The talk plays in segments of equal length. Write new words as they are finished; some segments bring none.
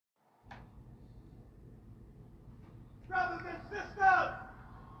Brothers and sisters!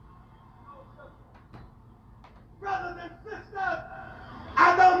 Brothers and sisters!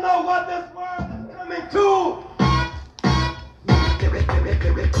 I don't know what this world is coming to!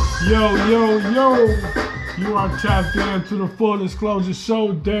 Yo. You are tapped into the Full Disclosure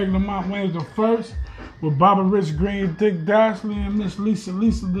Show. Derek Lamont Wayne the first with Baba Rich Green, Dick Dashley, and Miss Lisa,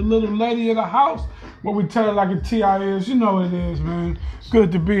 the little lady of the house. What we tell it like a T.I. is, you know what it is, man.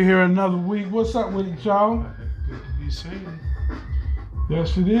 Good to be here another week. What's up with it, y'all? Good to be seen.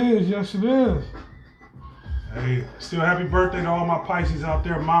 Yes, it is. Yes, it is. Hey, still happy birthday to all my Pisces out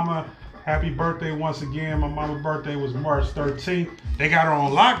there. Mama, happy birthday once again. My mama's birthday was March 13th. They got her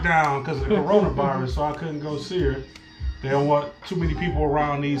on lockdown because of the coronavirus, so I couldn't go see her. They don't want too many people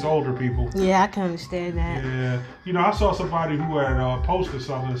around these older people. Yeah, I can understand that. Yeah. You know, I saw somebody who had posted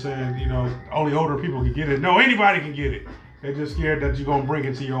something saying, you know, only older people can get it. No, anybody can get it. They're just scared that you're going to bring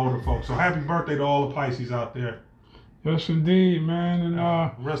it to your older folks. So happy birthday to all the Pisces out there. Yes, indeed, man.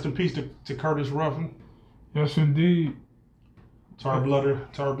 And rest in peace to Curtis Ruffin. Yes, indeed. Tar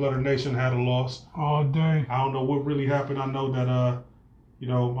Blooded Nation had a loss. All day. I don't know what really happened. I know that, you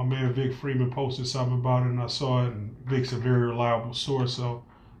know, my man Vic Freeman posted something about it, and I saw it, and Vic's a very reliable source. So,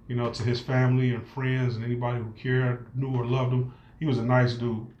 you know, to his family and friends and anybody who cared, knew or loved him, he was a nice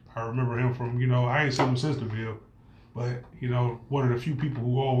dude. I remember him from, you know, I ain't seen him since the Ville, but, you know, one of the few people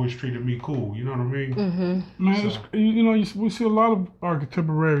who always treated me cool. You know what I mean? Mm-hmm. Man, so, you know, we see a lot of our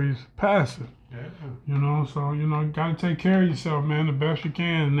contemporaries passing. Yeah. You know, so, you know, you got to take care of yourself, man, the best you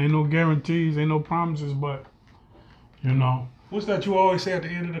can. And ain't no guarantees, ain't no promises, but, you know. What's that you always say at the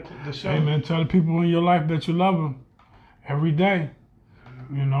end of the show? Hey, man, tell the people in your life that you love them every day.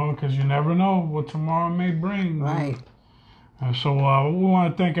 You know, because you never know what tomorrow may bring. Right. And so we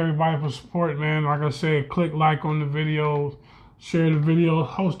want to thank everybody for support, man. Like I said, click like on the videos, share the videos,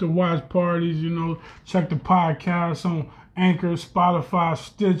 host the watch parties, you know, check the podcast on Anchor, Spotify,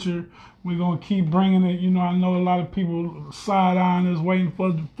 Stitcher. We're going to keep bringing it. You know, I know a lot of people side-eyeing us, waiting for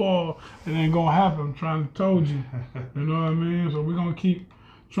us to fall. It ain't going to happen. I'm trying to told you. You know what I mean? So we're going to keep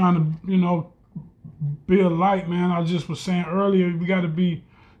trying to, you know, be a light, man. I just was saying earlier, we got to be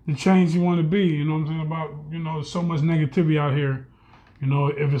the change you want to be. You know what I'm saying? About, you know, there's so much negativity out here. You know,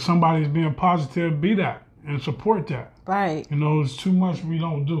 if it's somebody's being positive, be that and support that. Right. You know, it's too much we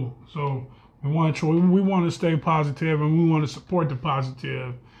don't do. So we want to stay positive, and we want to support the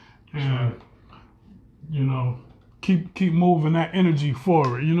positive. And, you know, keep moving that energy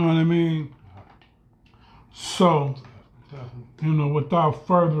forward. You know what I mean? So, you know, without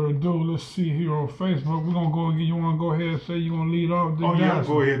further ado, let's see here on Facebook. We're going to go, you want to go ahead and say you want to lead off? Oh, yeah,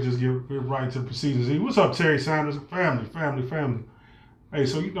 go ahead. Just get right to the proceedings. What's up, Terry Sanders? Family. Hey,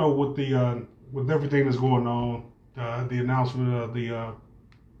 so, you know, with everything that's going on, the announcement of the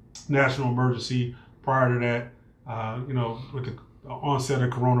national emergency, prior to that, you know, with the onset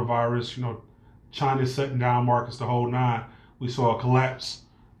of coronavirus, you know, China shutting down markets the whole nine. We saw a collapse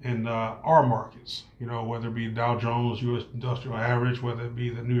in our markets, you know, whether it be Dow Jones, U.S. Industrial Average, whether it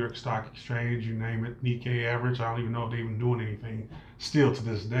be the New York Stock Exchange, you name it, Nikkei Average. I don't even know if they're even doing anything still to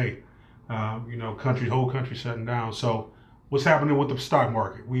this day. You know, whole country shutting down. So what's happening with the stock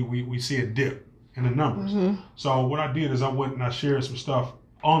market? We see a dip in the numbers. Mm-hmm. So what I did is I went and I shared some stuff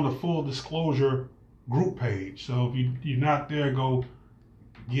on the Full Disclosure group page. So if you're not there, go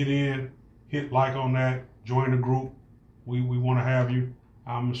get in, hit like on that, join the group. We want to have you.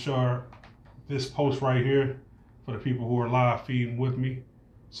 I'm sure this post right here for the people who are live feeding with me,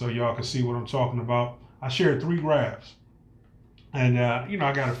 so y'all can see what I'm talking about. I shared 3 graphs, and you know,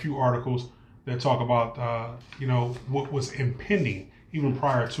 I got a few articles that talk about you know, what was impending even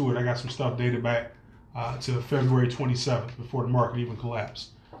prior to it. I got some stuff dated back to February 27th, before the market even collapsed.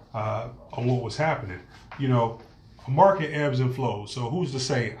 On what was happening. You know, a market ebbs and flows. So who's to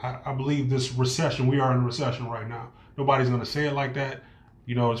say? I believe this recession, we are in a recession right now. Nobody's going to say it like that.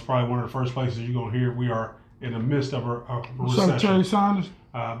 You know, it's probably one of the first places you're going to hear we are in the midst of a recession. What's up, Terry Sanders?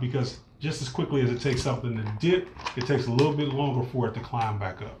 Because just as quickly as it takes something to dip, it takes a little bit longer for it to climb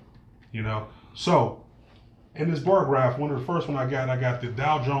back up. You know? So, in this bar graph, one of the first one I got the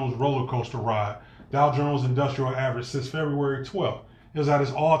Dow Jones roller coaster ride. Dow Jones Industrial Average since February 12th. It was at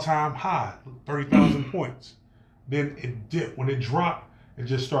its all-time high, 30,000 points. Then it dipped. When it dropped, it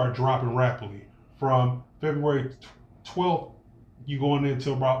just started dropping rapidly. From February 12th, you going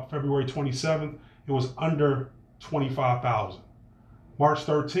into about February 27th, it was under 25,000. March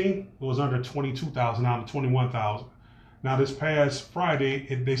 13th, it was under 22,000, down to 21,000. Now this past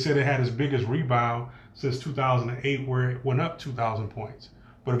Friday, they said it had its biggest rebound since 2008, where it went up 2,000 points.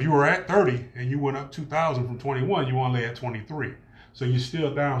 But if you were at 30 and you went up 2,000 from 21, you only at 23. So you're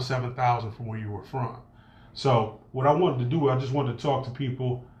still down 7,000 from where you were from. So what I wanted to do, I just wanted to talk to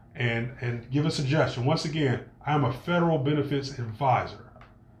people and give a suggestion. Once again, I'm a federal benefits advisor.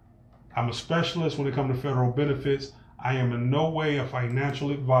 I'm a specialist when it comes to federal benefits. I am in no way a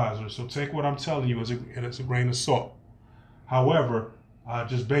financial advisor, so take what I'm telling you as a grain of salt. However,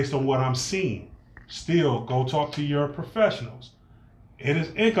 just based on what I'm seeing, still go talk to your professionals. It is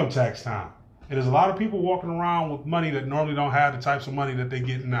income tax time. And there's a lot of people walking around with money that normally don't have the types of money that they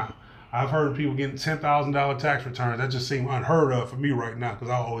get now. I've heard of people getting $10,000 tax returns. That just seems unheard of for me right now because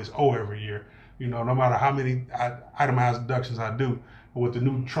I always owe every year. You know, no matter how many itemized deductions I do. But with the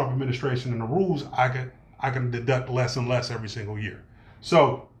new Trump administration and the rules, I can deduct less and less every single year.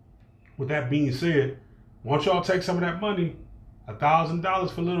 So, with that being said, once y'all take some of that money,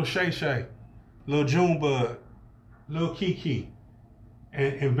 $1,000 for little Shay Shay, little Junebug, little Kiki,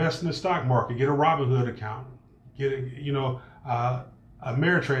 and invest in the stock market. Get a Robinhood account. Get a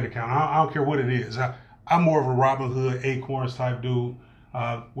Ameritrade account. I don't care what it is. I'm more of a Robinhood, Acorns type dude,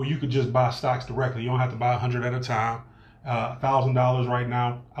 where you could just buy stocks directly. You don't have to buy 100 at a time. $1,000 right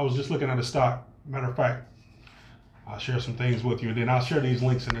now. I was just looking at a stock. Matter of fact, I'll share some things with you, and then I'll share these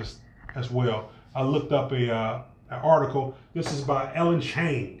links in this as well. I looked up an article. This is by Ellen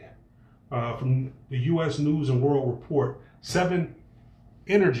Chang from the U.S. News and World Report. 7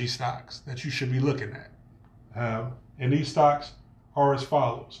 energy stocks that you should be looking at. And these stocks are as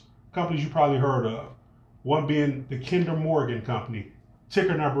follows. Companies you probably heard of. One being the Kinder Morgan Company.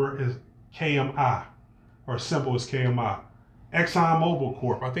 Ticker number is KMI, or symbol is KMI. ExxonMobil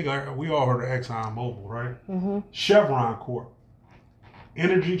Corp. I think we all heard of ExxonMobil, right? Mm-hmm. Chevron Corp.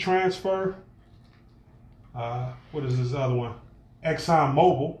 Energy Transfer. What is this other one?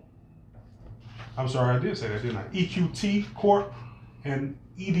 ExxonMobil. I'm sorry, I did say that, didn't I? EQT Corp. And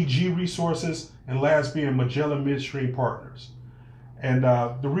EDG Resources, and last being Magellan Midstream Partners. And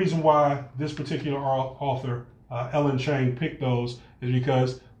the reason why this particular author, Ellen Chang, picked those is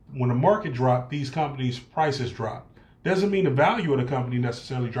because when the market dropped, these companies' prices dropped. Doesn't mean the value of the company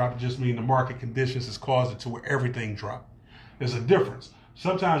necessarily dropped, it just means the market conditions has caused it to where everything dropped. There's a difference.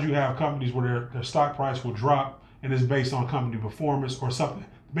 Sometimes you have companies where their stock price will drop and it's based on company performance or something.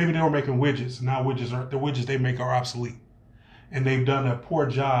 Maybe they were making widgets, and now the widgets they make are obsolete. And they've done a poor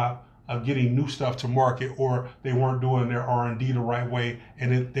job of getting new stuff to market, or they weren't doing their R&D the right way,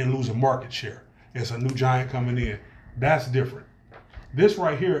 and they're losing market share. It's a new giant coming in. That's different. This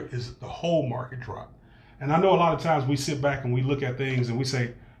right here is the whole market drop. And I know a lot of times we sit back and we look at things and we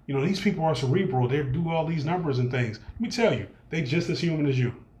say, you know, these people are cerebral. They do all these numbers and things. Let me tell you, they just as human as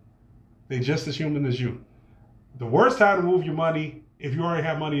you. They just as human as you. The worst time to move your money, if you already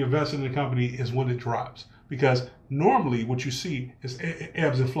have money invested in a company, is when it drops. Because normally what you see is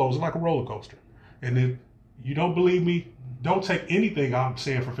ebbs and flows like a roller coaster. And if you don't believe me, don't take anything I'm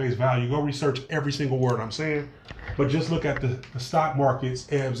saying for face value. Go research every single word I'm saying. But just look at the stock market's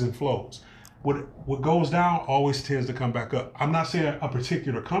ebbs and flows. What goes down always tends to come back up. I'm not saying a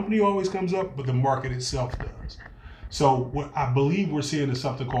particular company always comes up, but the market itself does. So what I believe we're seeing is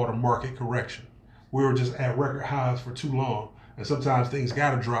something called a market correction. We were just at record highs for too long. And sometimes things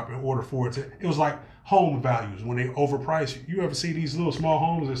got to drop in order for it to. It was like home values when they overprice. You ever see these little small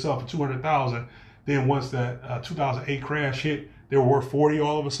homes that sell for $200,000? Then once that 2008 crash hit, they were worth 40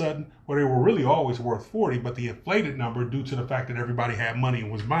 all of a sudden. Well, they were really always worth 40, but the inflated number, due to the fact that everybody had money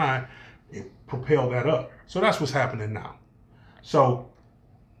and was buying, it propelled that up. So that's what's happening now. So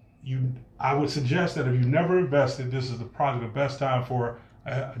I would suggest that if you've never invested, this is probably the best time for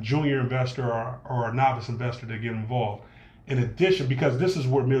a junior investor or a novice investor to get involved. In addition, because this is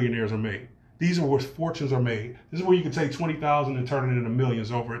where millionaires are made. These are where fortunes are made. This is where you can take 20,000 and turn it into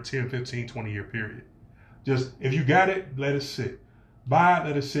millions over a 10, 15, 20-year period. Just, if you got it, let it sit. Buy it,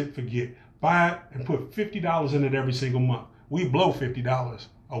 let it sit, forget. Buy it and put $50 in it every single month. We blow $50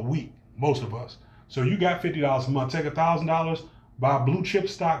 a week, most of us. So you got $50 a month. Take $1,000, buy blue chip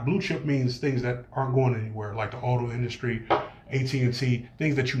stock. Blue chip means things that aren't going anywhere, like the auto industry, AT&T,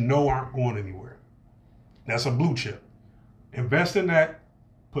 things that you know aren't going anywhere. That's a blue chip. Invest in that.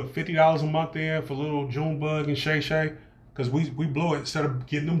 Put $50 a month in for little Junebug and Shay Shay, because we blow it. Instead of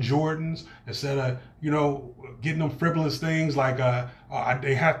getting them Jordans, instead of getting them frivolous things like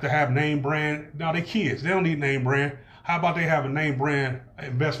they have to have name brand. No, they kids. They don't need name brand. How about they have a name brand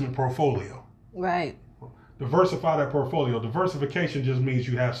investment portfolio? Right. Diversify that portfolio. Diversification just means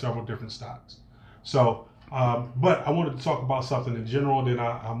you have several different stocks. So, but I wanted to talk about something in general, then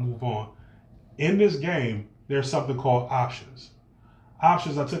I'll move on. In this game, there's something called options.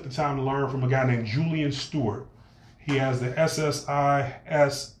 Options, I took the time to learn from a guy named Julian Stewart. He has the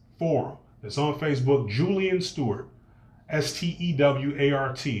SSIS forum. It's on Facebook, Julian Stewart,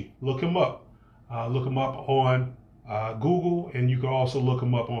 Stewart. Look him up. Look him up on Google, and you can also look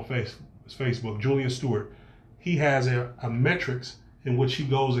him up on Facebook. Julian Stewart. He has a metrics in which he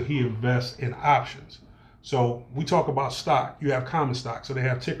goes and he invests in options. So we talk about stock. You have common stock, so they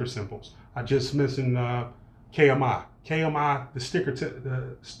have ticker symbols. I just mentioned KMI. KMI, the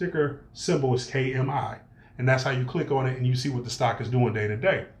sticker symbol is KMI, and that's how you click on it and you see what the stock is doing day to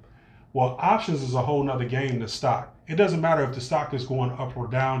day. Well, options is a whole nother game than stock. It doesn't matter if the stock is going up or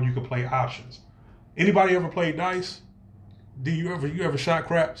down. You can play options. Anybody ever played dice? You ever shot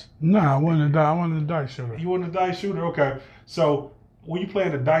craps? Nah, I wasn't a dice shooter. You wasn't a dice shooter? Okay. So when you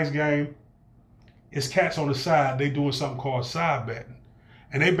playing a dice game, it's cats on the side. They doing something called side betting.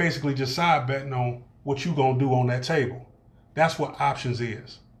 And they basically just side betting on what you gonna do on that table. That's what options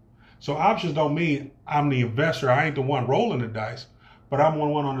is. So options don't mean I'm the investor. I ain't the one rolling the dice, but I'm the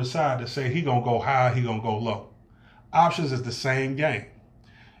one on the side to say he gonna go high, he gonna go low. Options is the same game.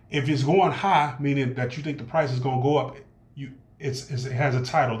 If it's going high, meaning that you think the price is gonna go up, it has a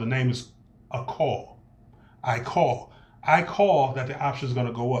title. The name is a call. I call that the option is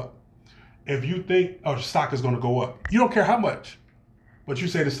gonna go up. If you think the stock is gonna go up, you don't care how much, but you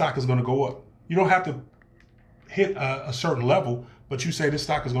say the stock is gonna go up. You don't have to hit a certain level, but you say this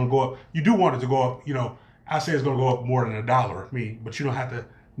stock is going to go up. You do want it to go up. You know, I say it's going to go up more than $1, but you don't have to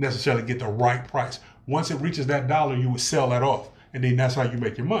necessarily get the right price. Once it reaches that dollar, you would sell that off, and then that's how you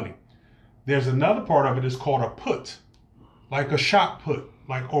make your money. There's another part of it is called a put, like a shop put,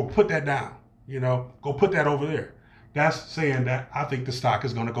 put that down. You know, go put that over there. That's saying that I think the stock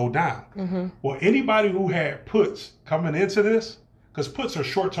is going to go down. Mm-hmm. Well, anybody who had puts coming into this, because puts are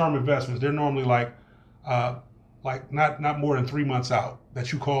short-term investments. They're normally like not more than 3 months out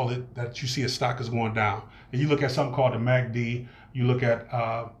that you call it, that you see a stock is going down. And you look at something called the MACD. You look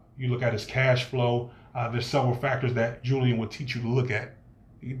at its cash flow. There's several factors that Julian would teach you to look at.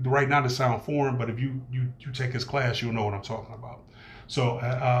 Right now, they sound foreign, but if you take his class, you'll know what I'm talking about. So,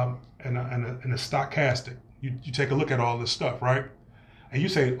 and a stochastic, you take a look at all this stuff, right? And you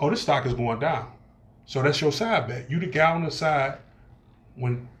say, oh, this stock is going down. So that's your side bet. You the guy on the side.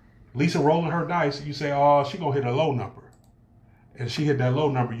 When Lisa rolling her dice, you say, oh, she gonna hit a low number. And she hit that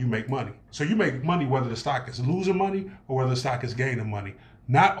low number, you make money. So you make money whether the stock is losing money or whether the stock is gaining money.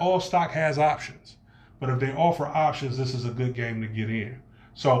 Not all stock has options. But if they offer options, this is a good game to get in.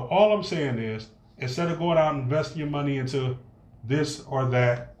 So all I'm saying is, instead of going out and investing your money into this or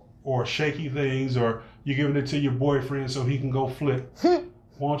that, or shaky things, or you're giving it to your boyfriend so he can go flip, why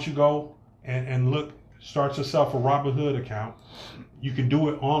don't you go and look, start yourself a Robinhood account. You can do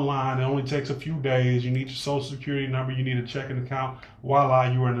it online. It only takes a few days. You need your social security number. You need a checking account.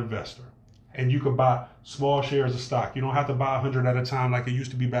 Voila, you're an investor. And you can buy small shares of stock. You don't have to buy 100 at a time like it used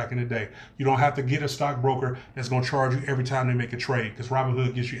to be back in the day. You don't have to get a stockbroker that's going to charge you every time they make a trade, because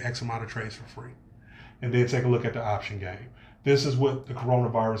Robinhood gives you X amount of trades for free. And then take a look at the option game. This is what the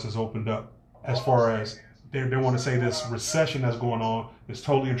coronavirus has opened up, as far as they want to say this recession that's going on is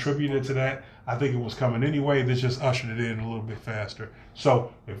totally attributed to that. I think it was coming anyway. This just ushered it in a little bit faster.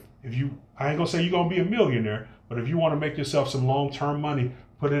 So if you, I ain't gonna say you're gonna be a millionaire, but if you want to make yourself some long-term money,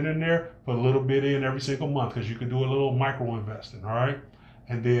 put it in there, put a little bit in every single month, because you can do a little micro investing, all right?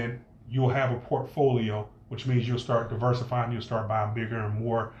 And then you'll have a portfolio, which means you'll start diversifying, you'll start buying bigger and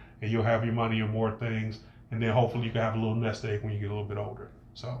more, and you'll have your money in more things. And then hopefully you can have a little nest egg when you get a little bit older.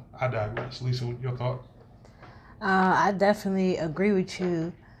 So I digress. Lisa, your thought? I definitely agree with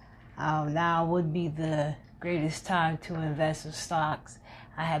you. Now would be the greatest time to invest in stocks.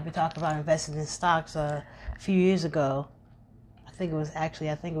 I had been talking about investing in stocks a few years ago. I think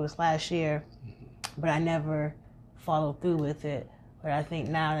it was last year, but I never followed through with it. But I think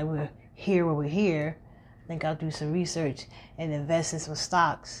now that we're here where we're here, I think I'll do some research and invest in some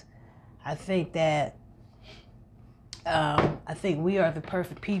stocks. I think that we are the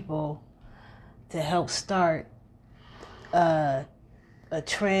perfect people to help start a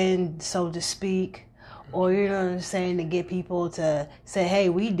trend, so to speak, or, you know what I'm saying, to get people to say, hey,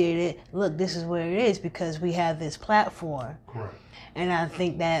 we did it, look, this is where it is, because we have this platform. Correct. And I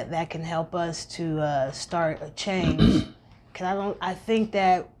think that can help us to start a change. Because I think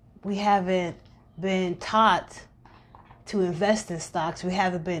that we haven't been taught to invest in stocks. We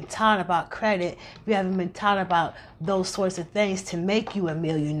haven't been taught about credit. We haven't been taught about those sorts of things to make you a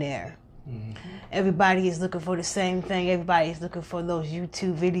millionaire. Mm-hmm. Everybody is looking for the same thing. Everybody's looking for those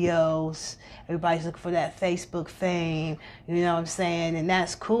YouTube videos. Everybody's looking for that Facebook fame. You know what I'm saying? And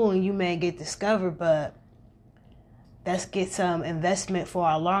that's cool, and you may get discovered, but let's get some investment for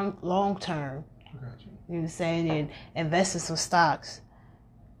our long term. I got you. You know what I'm saying? And invest in some stocks.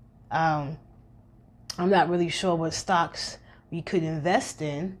 I'm not really sure what stocks we could invest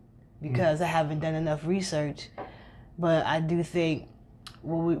in. because I haven't done enough research. But I do think,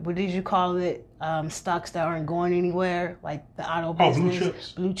 what did you call it? Stocks that aren't going anywhere, like the auto business. Blue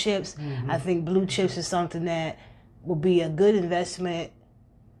chips. Blue chips. I think blue chips is something that will be a good investment,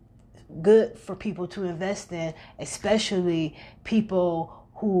 good for people to invest in, especially people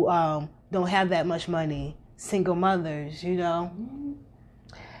who don't have that much money, single mothers, you know.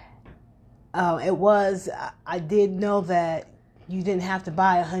 I did know that you didn't have to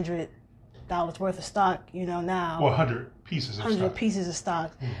buy $100 worth of stock, you know, now. Well, 100 pieces of 100 stock. pieces of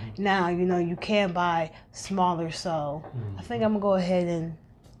stock. Now, you know, you can buy smaller, so I think I'm going to go ahead and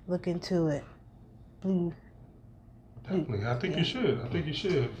look into it. Definitely. I think you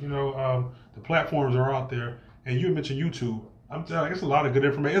should. You know, the platforms are out there, and you mentioned YouTube. I'm telling you, it's a lot of good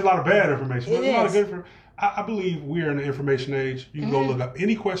information. It's a lot of bad information. But there's a lot of good information. I believe we're in the information age. You can go look up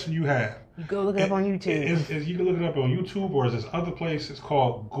any question you have. You go look it up on YouTube. You can look it up on YouTube, or there's this other place. It's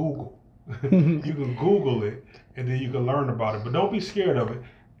called Google. You can Google it, and then you can learn about it. But don't be scared of it.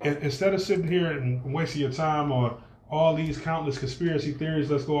 And instead of sitting here and wasting your time on all these countless conspiracy theories,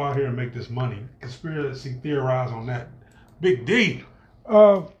 let's go out here and make this money. Conspiracy theorize on that. Big D.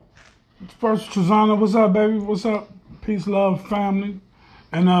 First, Trezana, what's up, baby? What's up? Peace, love, family.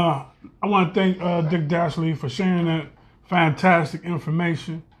 And I want to thank Dick Dashley for sharing that fantastic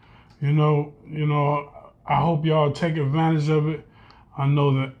information. You know, I hope y'all take advantage of it. I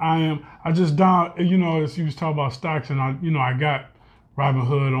know that I am. I just you know, as you was talking about stocks, and I got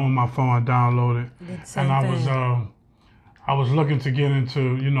Robinhood on my phone. I downloaded, and I was looking to get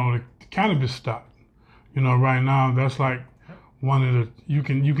into, you know, the cannabis stock. You know, right now that's like one of the you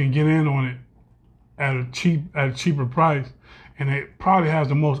can get in on it at a cheaper price, and it probably has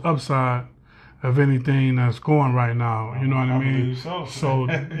the most upside of anything that's going right now. You know what I mean? So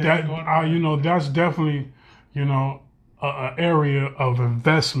that you know, that's definitely, you know, an area of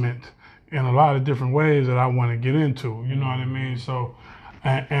investment in a lot of different ways that I want to get into. You know what I mean? So,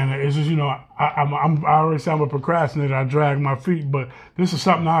 and it's just, you know, I already say I'm a procrastinator. I drag my feet, but this is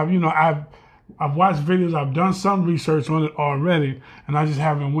something I've watched videos. I've done some research on it already, and I just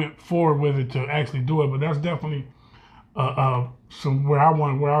haven't went forward with it to actually do it. But that's definitely where I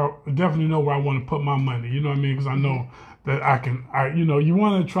definitely know where I want to put my money. You know what I mean? Because I know that you know, you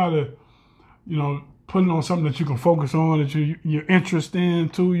want to try to, you know, put it on something that you can focus on, that you're interested in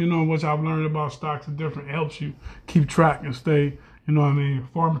too, you know, which I've learned about stocks is different. It helps you keep track and stay, you know what I mean,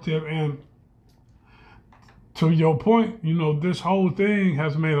 informative. And to your point, you know, this whole thing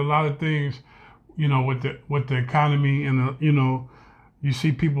has made a lot of things, you know, with the economy and you know, you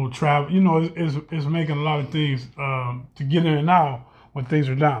see people travel, you know, it's making a lot of things to get in and out when things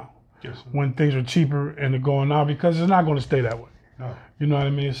are down. Yes, when things are cheaper and they're going out, because it's not going to stay that way. No. You know what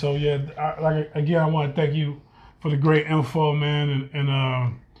I mean? So yeah, I want to thank you for the great info, man, and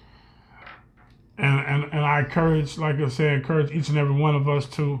I encourage, like I said, each and every one of us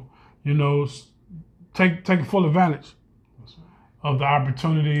to, you know, take full advantage of the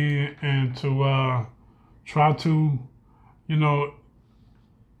opportunity and to try to, you know,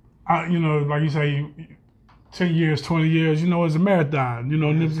 like you say, 10 years, 20 years, you know, it's a marathon. You know,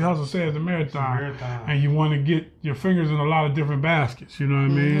 Nipsey Hussle says it's a marathon. And you want to get your fingers in a lot of different baskets, you know what I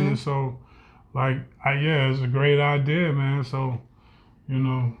mean? And so, like, it's a great idea, man. So, you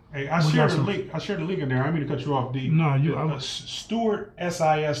know. Hey, I shared the link in there. I didn't mean to cut you off, D. No,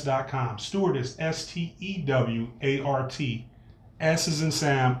 StewartSIS.com. Stewart is STEWART. S is in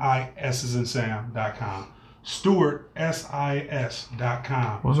Sam, IS is in Sam.com.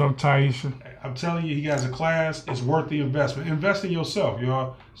 StewartSIS.com. What's up, Taisha? I'm telling you, he has a class. It's worth the investment. Invest in yourself,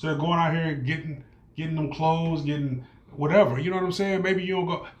 y'all. Instead of going out here and getting them clothes, getting whatever. You know what I'm saying? Maybe you don't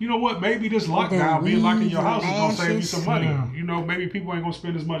go. You know what? Maybe this lockdown, being locked in your house, is gonna save you some money. Yeah. You know, maybe people ain't gonna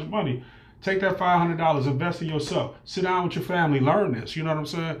spend as much money. Take that $500, invest in yourself. Sit down with your family, learn this. You know what I'm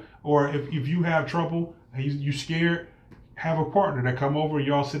saying? Or if you have trouble and you scared, have a partner that come over and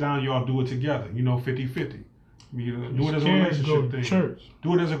y'all sit down, y'all do it together. You know, 50-50. Do it as a relationship thing. Church.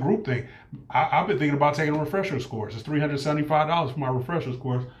 Do it as a group thing. I've been thinking about taking a refreshers course. It's $375 for my refreshers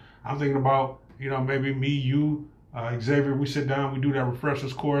course. I'm thinking about, you know, maybe me, you, Xavier, we sit down, we do that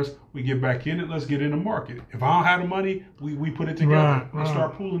refreshers course, we get back in it, let's get in the market. If I don't have the money, we put it together. Let's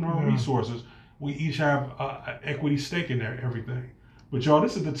start pooling our resources. We each have an equity stake in there, everything. But y'all,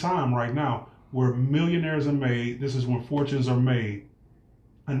 this is the time right now where millionaires are made. This is when fortunes are made.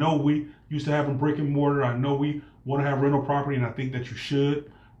 I know we used to have a brick and mortar. I know we want to have rental property, and I think that you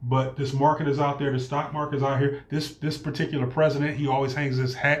should. But this market is out there. The stock market is out here. This particular president, he always hangs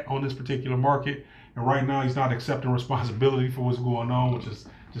his hat on this particular market. And right now, he's not accepting responsibility for what's going on, which is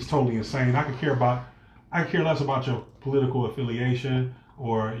just totally insane. I could care less about your political affiliation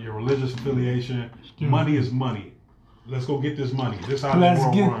or your religious affiliation. Money is money. Let's go get this money. This how Let's the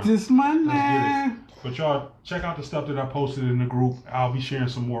world get runs. this money. Let's get it. But y'all, check out the stuff that I posted in the group. I'll be sharing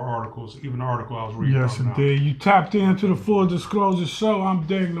some more articles, even the article I was reading. Yes, indeed. You tapped into the Full Disclosure Show. I'm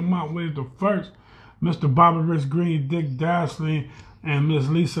Derek Lamont with the first, Mr. Bobby Rich Green, Dick Dashley, and Miss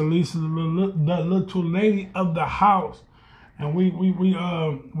Lisa, the little lady of the house. And we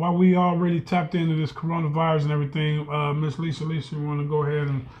while we already tapped into this coronavirus and everything, Miss Lisa, you want to go ahead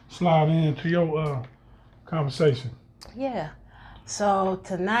and slide into your conversation? Yeah. So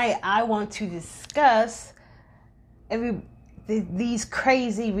tonight I want to discuss these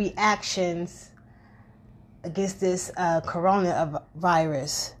crazy reactions against this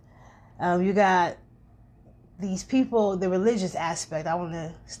coronavirus. You got these people, the religious aspect. I want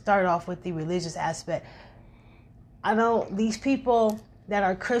to start off with the religious aspect. I know these people that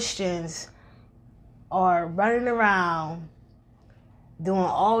are Christians are running around doing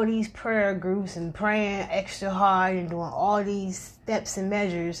all these prayer groups and praying extra hard and doing all these steps and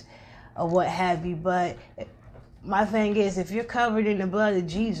measures of what have you. But my thing is, if you're covered in the blood of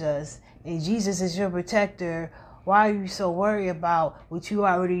Jesus and Jesus is your protector, why are you so worried about what you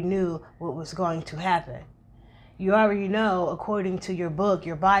already knew what was going to happen? You already know, according to your book,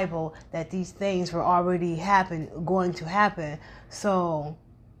 your Bible, that these things were already going to happen. So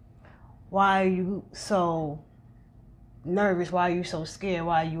why are you so nervous? Why are you so scared?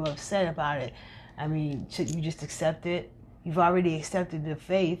 Why are you upset about it? I mean, should you just accept it? You've already accepted the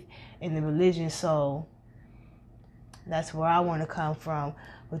faith and the religion, so that's where I want to come from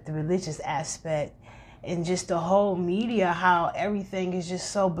with the religious aspect. And just the whole media, how everything is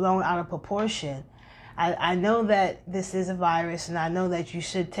just so blown out of proportion. I know that this is a virus, and I know that you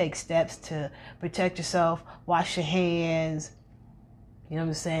should take steps to protect yourself, wash your hands, you know what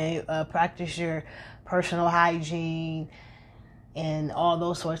I'm saying, practice your personal hygiene and all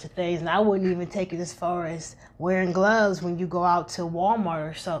those sorts of things. And I wouldn't even take it as far as wearing gloves when you go out to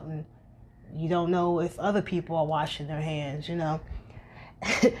Walmart or something. You don't know if other people are washing their hands, you know.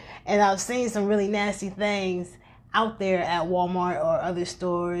 And I've seen some really nasty things out there at Walmart or other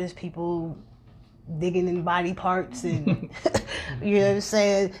stores, people digging in body parts and, you know what I'm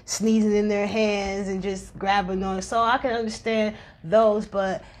saying, sneezing in their hands and just grabbing on. So I can understand those,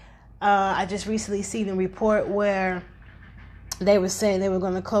 but I just recently seen a report where they were saying they were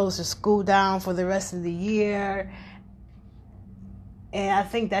going to close the school down for the rest of the year. And I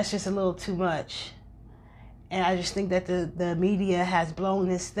think that's just a little too much. And I just think that the media has blown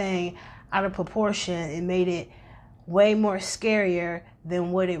this thing out of proportion and made it way more scarier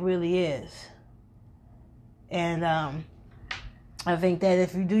than what it really is. And I think that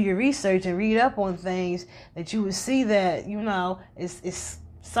if you do your research and read up on things, that you would see that, you know, it's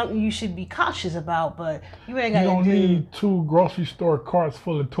something you should be cautious about, but you ain't got to do. You don't need 2 grocery store carts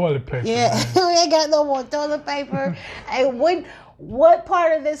full of toilet paper. Yeah, you ain't got no more toilet paper. And what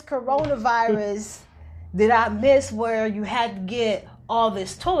part of this coronavirus did I miss where you had to get all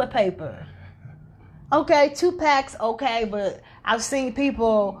this toilet paper? Okay, 2 packs, okay, but I've seen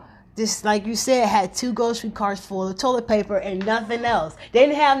people, just like you said, had 2 grocery carts full of toilet paper and nothing else. They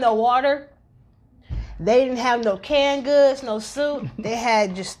didn't have no water. They didn't have no canned goods, no soup. They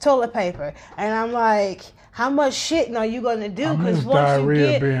had just toilet paper. And I'm like, how much shitting are you going to do? Because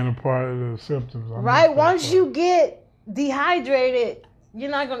diarrhea being a part of the symptoms. Right? Once you get dehydrated, you're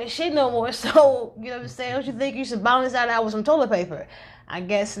not going to shit no more. So, you know what I'm saying? Don't you think you should balance that out with some toilet paper? I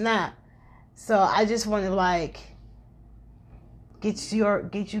guess not. So I just want to, like, get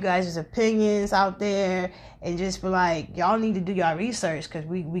you guys' opinions out there and just be like, y'all need to do y'all research, because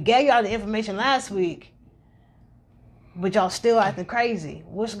we gave y'all the information last week, but y'all still acting crazy.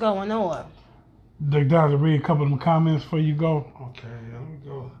 What's going on? Dick Down to read a couple of them comments before you go. Okay, let me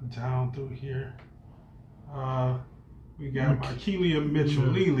go down through here. We got Markelia Mitchell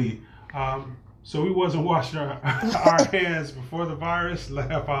Lely. So we wasn't washing our hands before the virus.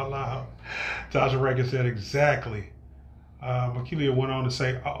 Laugh out loud. Tasha Reagan said exactly. Markelia went on to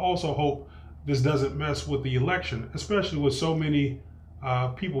say, I also hope this doesn't mess with the election, especially with so many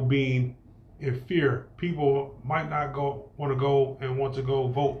people being in fear. People might not want to go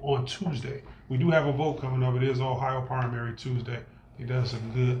vote on Tuesday. We do have a vote coming up. It is Ohio primary Tuesday. I think that's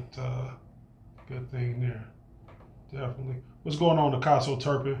a good thing there. Definitely. What's going on, Nakaso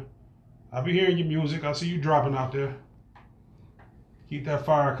Turpin? I'll be hearing your music. I see you dropping out there. Keep that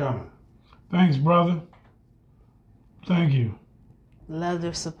fire coming. Thanks, brother. Thank you. Love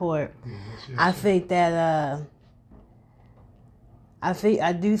their support. Yes, I think that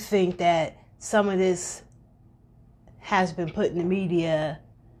I do think that some of this has been put in the media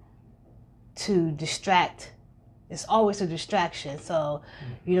to distract It's always a distraction. So,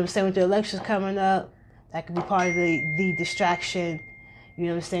 you know what I'm saying, with the elections coming up, that could be part of the distraction, you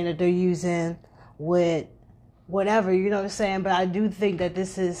know what I'm saying, that they're using with whatever, you know what I'm saying. But I do think that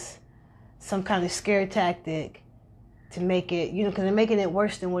this is some kind of scare tactic to make it, you know, because they're making it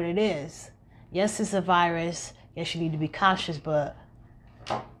worse than what it is. Yes, it's a virus. Yes, you need to be cautious, but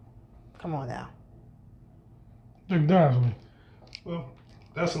come on now. Exactly. Well,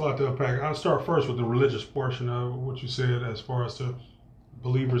 that's a lot to unpack. I'll start first with the religious portion of what you said as far as to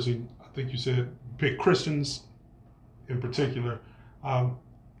believers. I think you said pick Christians in particular.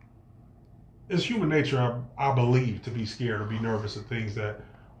 It's human nature, I believe, to be scared or be nervous of things that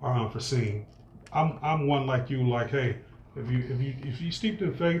are unforeseen. I'm one like you, like, hey, if you steeped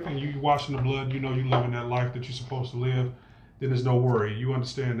in faith and you washing the blood, you know you living that life that you're supposed to live, then there's no worry. You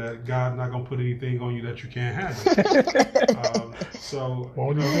understand that God's not gonna put anything on you that you can't handle.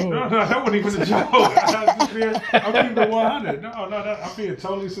 No, that wasn't even a joke. I'm keeping it 100. I'm being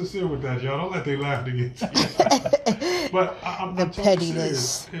totally sincere with that, y'all. Don't let they laugh against you. But I'm totally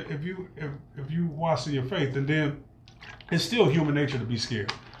serious. If you wash in your faith, and then it's still human nature to be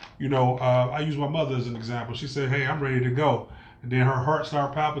scared. You know, I use my mother as an example. She said, "Hey, I'm ready to go." And then her heart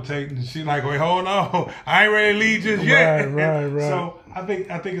started palpitating, and she's like, "Wait, hold on, I ain't ready to leave just yet." Right. So I think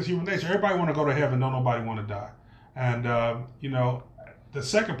it's human nature. Everybody want to go to heaven. Don't nobody want to die. And you know, the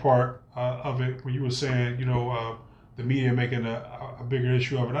second part of it, where you were saying, you know, the media making a bigger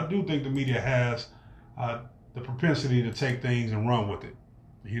issue of it. I do think the media has the propensity to take things and run with it.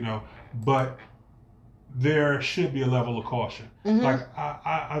 You know, but there should be a level of caution. Mm-hmm. Like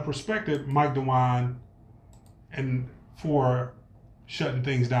I respected Mike DeWine and for shutting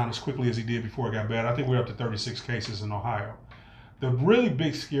things down as quickly as he did before it got bad. I think we're up to 36 cases in Ohio. The really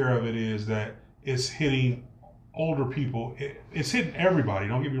big scare of it is that it's hitting older people. It's hitting everybody.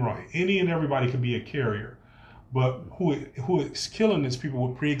 Don't get me wrong. Any and everybody can be a carrier, but who is killing is people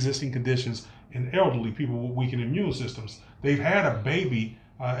with pre-existing conditions and elderly people with weakened immune systems. They've had a baby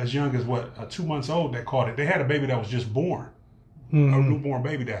as young as 2 months old that caught it. They had a baby that was just born, a newborn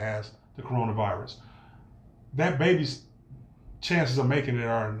baby that has the coronavirus. That baby's chances of making it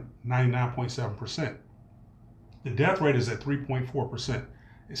are 99.7%. The death rate is at 3.4%.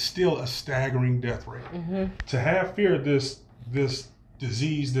 It's still a staggering death rate. Mm-hmm. To have fear of this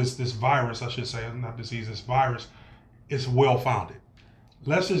disease, this virus, I should say, not disease, this virus, is well founded.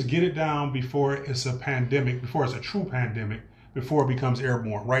 Let's just get it down before it's a pandemic, before it's a true pandemic, before it becomes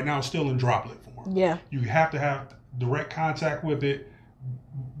airborne. Right now, it's still in droplet form. Yeah. You have to have direct contact with it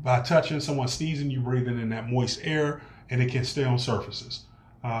by touching someone sneezing, you breathing in that moist air, and it can stay on surfaces.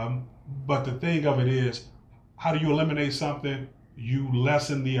 But the thing of it is, how do you eliminate something? You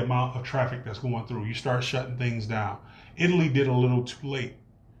lessen the amount of traffic that's going through. You start shutting things down. Italy did a little too late.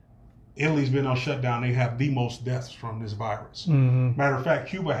 Italy's been on shutdown. They have the most deaths from this virus. Mm-hmm. Matter of fact,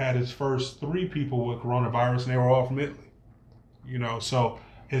 Cuba had its first 3 people with coronavirus, and they were all from Italy. You know, so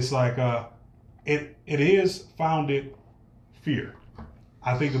it's like it is founded fear.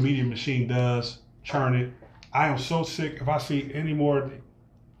 I think the media machine does churn it. I am so sick. If I see any more,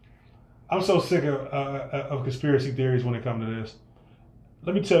 I'm so sick of conspiracy theories when it comes to this.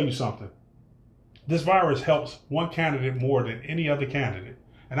 Let me tell you something. This virus helps one candidate more than any other candidate.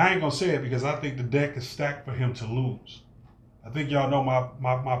 And I ain't going to say it because I think the deck is stacked for him to lose. I think y'all know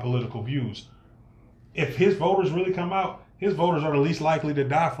my political views. If his voters really come out, his voters are the least likely to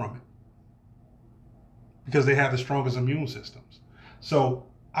die from it because they have the strongest immune systems. So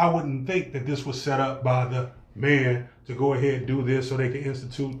I wouldn't think that this was set up by the man to go ahead and do this so they can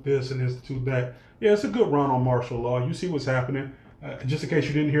institute this and institute that. Yeah, it's a good run on martial law. You see what's happening. Just in case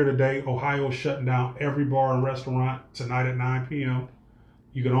you didn't hear today, Ohio is shutting down every bar and restaurant tonight at 9 p.m.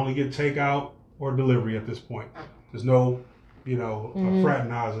 You can only get takeout or delivery at this point. There's no,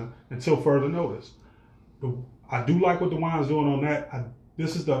 fraternizing until further notice. But I do like what DeWine's doing on that.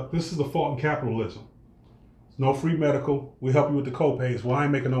 This is the fault in capitalism. No free medical. We help you with the co-pays. Well, I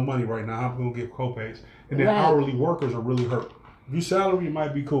ain't making no money right now. I'm going to give co-pays. And then hourly workers are really hurt. If your salary, it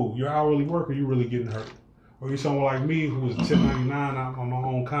might be cool. Your hourly worker, you're really getting hurt. Or you're someone like me who is 1099, I'm my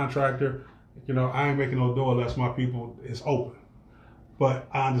own contractor. I ain't making no dough unless my people is open. But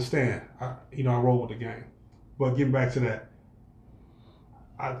I understand. I roll with the game. But getting back to that,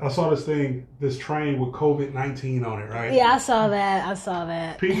 I saw this train with COVID-19 on it, right? Yeah, I saw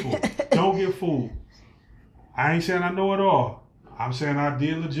that. People, don't get fooled. I ain't saying I know it all. I'm saying I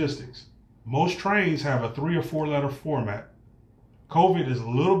did logistics. Most trains have a 3 or 4 letter format. COVID is a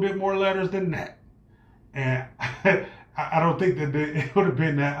little bit more letters than that. And I don't think that it would have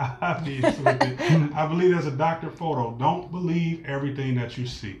been that obvious with it. I believe there's a doctor photo. Don't believe everything that you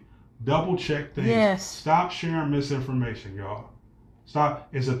see. Double check things. Yes. Stop sharing misinformation, y'all. Stop.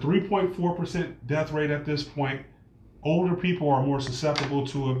 It's a 3.4% death rate at this point. Older people are more susceptible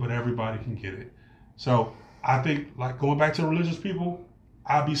to it, but everybody can get it. So I think, like, going back to religious people,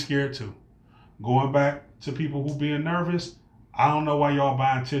 I'd be scared too. Going back to people who being nervous, I don't know why y'all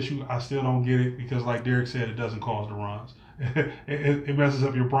buying tissue. I still don't get it because, like Derek said, it doesn't cause the runs. It messes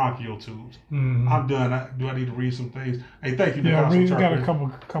up your bronchial tubes. Mm-hmm. I'm done. Do I need to read some things? Hey, thank you. Yeah, we got a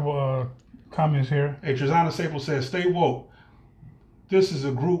couple comments here. Hey, Trezana Staples says, "Stay woke. This is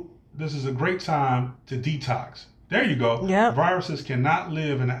a great time to detox." There you go. Yep. Viruses cannot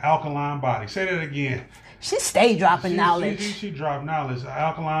live in an alkaline body. Say that again. She stay dropping knowledge. She dropped knowledge.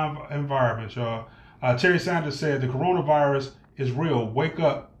 Alkaline environment, y'all. Terry Sanders said the coronavirus is real. Wake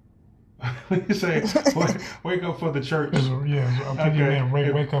up. You say, wake up for the church. I think you meant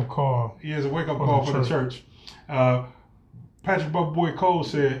wake up call. Yeah, it's a wake up call for the church. Patrick Buckboy Cole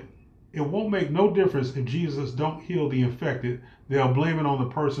said, it won't make no difference if Jesus don't heal the infected. They'll blame it on the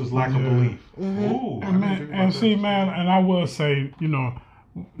person's lack of belief. Mm-hmm. Ooh, and see, man, and I will say,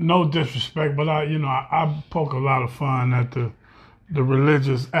 no disrespect, but I poke a lot of fun at the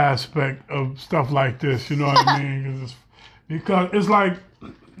religious aspect of stuff like this. You know what I mean? Because it's like,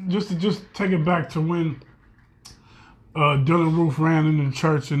 just to take it back to when Dylan Roof ran into the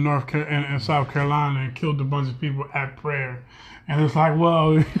church in in South Carolina and killed a bunch of people at prayer. And it's like,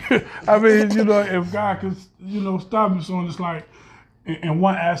 well, I mean, if God could, stop me. So it's like, in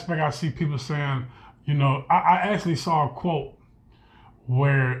one aspect, I see people saying, I actually saw a quote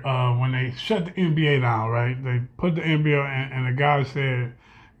where when they shut the NBA down, right? They put the NBA and the guy said,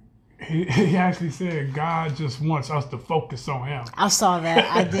 he actually said, God just wants us to focus on him. I saw that.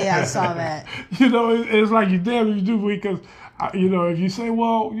 I saw that. It's like you damn if you do, because, if you say,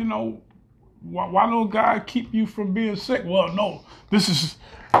 well, why don't God keep you from being sick? Well, no, this is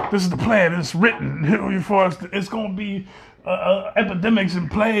the plan. It's written for us. It's going to be epidemics and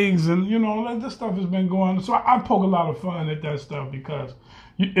plagues, and this stuff has been going on. So I poke a lot of fun at that stuff because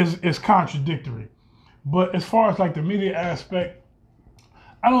it's contradictory. But as far as like the media aspect,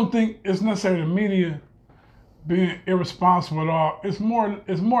 I don't think it's necessarily the media being irresponsible at all. It's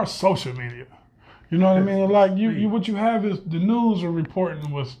more social media. You know what I mean? Like what you have is the news are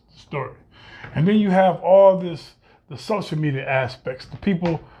reporting what's the story, and then you have all the social media aspects, the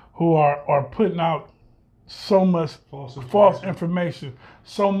people who are putting out so much false information,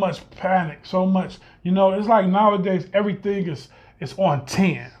 so much panic, so much, it's like nowadays everything is on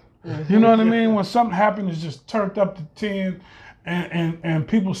 10. Mm-hmm. You know what I mean? When something happens, it's just turned up to 10, and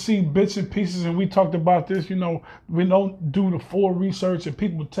people see bits and pieces, and we talked about this, we don't do the full research, and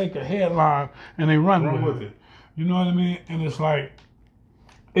people take a headline and they run with it. You know what I mean? And it's like,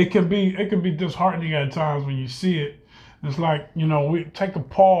 it can be disheartening at times when you see it. It's like, we take a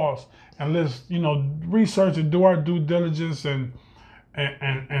pause and let's, research and do our due diligence and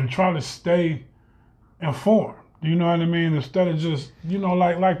try to stay informed. You know what I mean? Instead of just,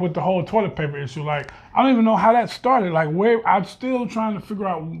 like with the whole toilet paper issue, like, I don't even know how that started. Like, I'm still trying to figure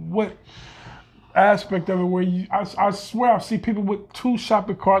out what aspect of it where I swear I see people with 2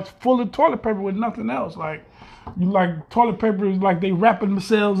 shopping carts full of toilet paper with nothing else. Like, toilet paper is like they wrapping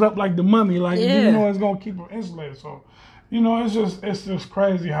themselves up like the mummy. Like, it's going to keep them insulated. So, it's just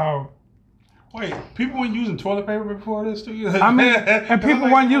crazy how. Wait, people weren't using toilet paper before this too? I mean, and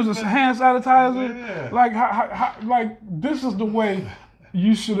people weren't using hand sanitizer. Yeah. Like, like this is the way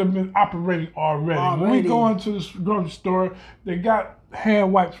you should have been operating already. When we go into the grocery store, they got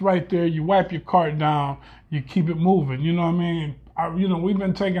hand wipes right there. You wipe your cart down, you keep it moving. You know what I mean? We've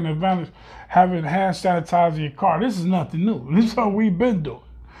been taking advantage, having hand sanitizer in your car. This is nothing new. This is what we've been doing.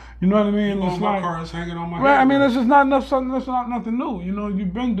 You know what I mean? It's my car is hanging on my head. Right, I mean, it's just not enough. That's not nothing new.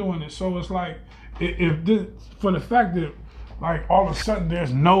 You've been doing it. So it's like, for the fact that, like, all of a sudden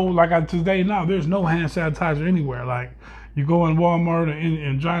there's today now, there's no hand sanitizer anywhere. Like, you go in Walmart or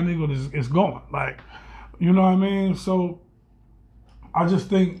in Giant Eagle, it's gone. Like, you know what I mean? So I just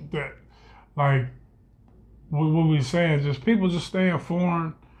think that, like, what we're saying, just people just stay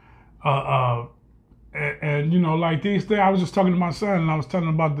informed. And like these things, I was just talking to my son, and I was telling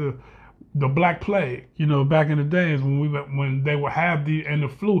him about the Black Plague. Back in the days when they would have the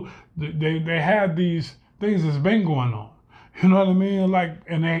flu, they had these things that's been going on. You know what I mean? Like,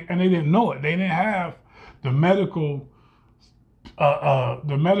 and they didn't know it. They didn't have the medical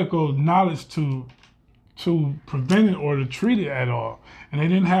knowledge to prevent it or to treat it at all. And they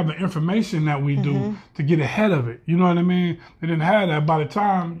didn't have the information that we do to get ahead of it. You know what I mean? They didn't have that. By the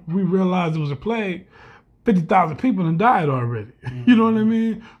time we realized it was a plague, 50,000 people had died already. You know what I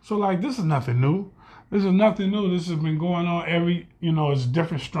mean? So, like, this is nothing new. This is nothing new. This has been going on it's a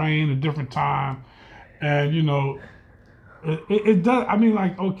different strain, a different time. And, it does, I mean,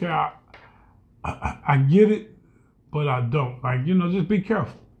 like, okay, I get it, but I don't. Like, just be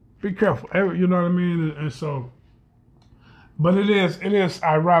careful. Be careful. You know what I mean? And so, but it is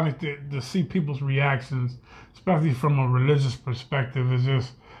ironic to see people's reactions, especially from a religious perspective. It's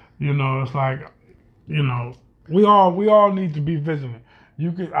just, it's like, we all need to be vigilant.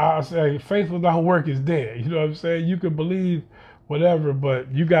 I say faith without work is dead. You know what I'm saying? You can believe whatever,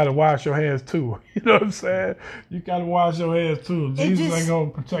 but you got to wash your hands too. You know what I'm saying? You got to wash your hands too. Jesus ain't going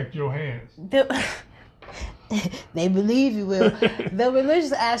to protect your hands. They believe you will. The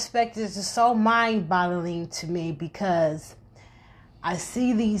religious aspect is just so mind-boggling to me because I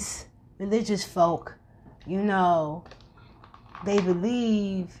see these religious folk, they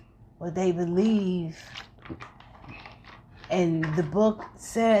believe what they believe. And the book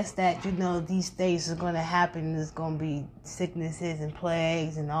says that, these things are going to happen. There's going to be sicknesses and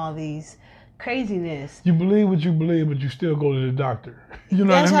plagues and all these craziness. You believe what you believe, but you still go to the doctor. You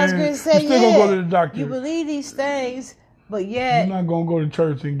know That's what I mean? I was going to say, you still going to go to the doctor. You believe these things, but yet you're not going to go to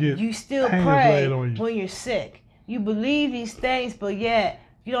church and get you still hands pray laid on you. when you're sick. You believe these things, but yet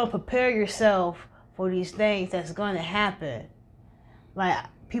you don't prepare yourself for these things that's going to happen. Like,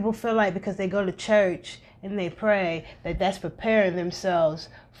 people feel like because they go to church and they pray that's preparing themselves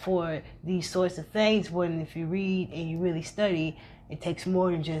for these sorts of things, when if you read and you really study, it takes more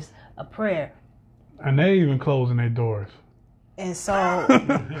than just a prayer. And they even closing their doors. And so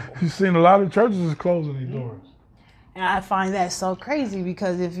you've seen a lot of churches is closing their doors. And I find that so crazy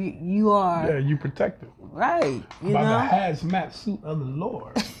because if you are... Yeah, you protected. Right. By the hazmat suit of the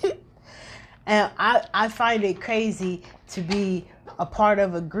Lord. And I find it crazy to be a part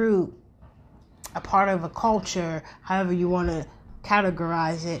of a group, a part of a culture, however you want to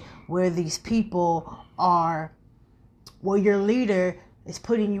categorize it, where these people are, where your leader is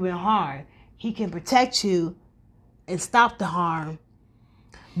putting you in harm. He can protect you and stop the harm,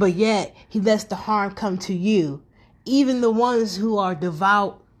 but yet he lets the harm come to you. Even the ones who are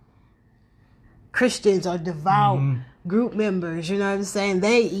devout Christians or devout group members, you know what I'm saying?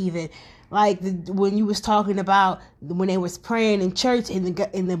 They even... Like when you was talking about when they was praying in church and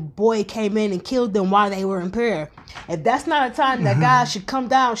the boy came in and killed them while they were in prayer. If that's not a time that God should come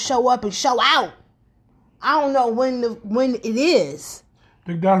down, show up, and show out, I don't know when it is.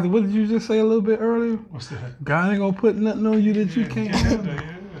 Big Doctor, what did you just say a little bit earlier? What's that? God ain't gonna put nothing on you that you can't handle.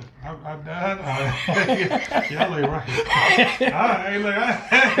 I died. Y'all ain't right. I ain't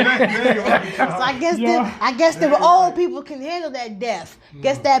right. So I guess the old people can handle that death.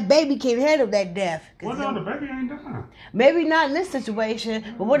 Guess that baby can handle that death. Well, no, the baby ain't dying. Maybe not in this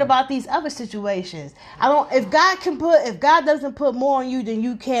situation, but what about these other situations? If God doesn't put more on you than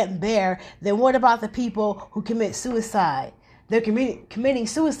you can't bear, then what about the people who commit suicide? They're committing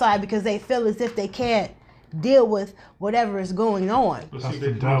suicide because they feel as if they can't deal with whatever is going on. That's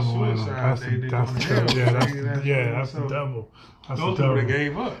the devil. That's the devil. Those people that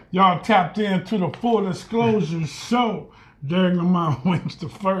gave up. Y'all tapped into the Full Disclosure Show. Derek Lamont Wings the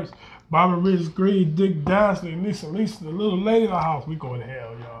First, Bobby Rich Green, Dick Dastney, Lisa, the little lady in the house. We going to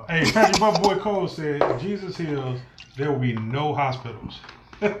hell, y'all. Hey, Patrick, my boy Cole said, if Jesus heals, there will be no hospitals.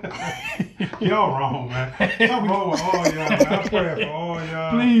 Y'all wrong, man. Something wrong with all y'all, man. I pray for all y'all.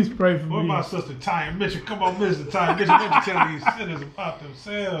 Please pray for me. What my sister Tanya Mitchell? Come on, Mr. Tanya Mitchell. Let me tell these sinners about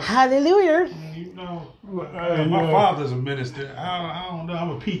themselves. Hallelujah. You know, my father's a minister. I don't know. I'm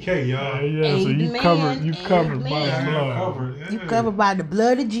a PK, y'all. Yeah, so you covered by the blood. You covered by the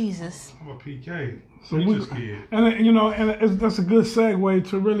blood of Jesus. I'm a PK. So that's a good segue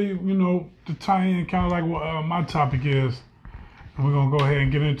to really, to tie in kind of like what my topic is. And we're going to go ahead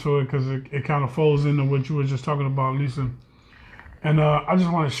and get into it because it kind of folds into what you were just talking about, Lisa. And I just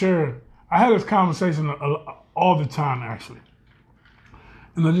want to share, I had this conversation all the time, actually.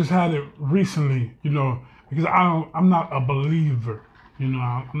 And I just had it recently, because I'm not a believer,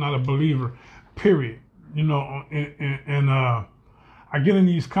 I'm not a believer, period. And I get in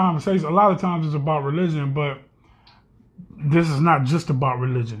these conversations, a lot of times it's about religion, but this is not just about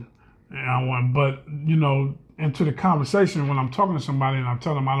religion. Into the conversation when I'm talking to somebody and I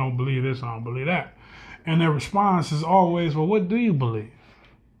tell them I don't believe this, I don't believe that. And their response is always, well, what do you believe?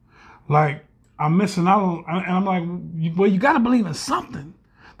 Like, I'm missing out on, and I'm like, well, you got to believe in something.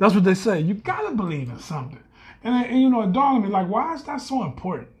 That's what they say. You got to believe in something. And it dawned on me, like, why is that so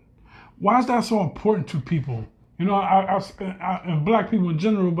important? Why is that so important to people? And black people in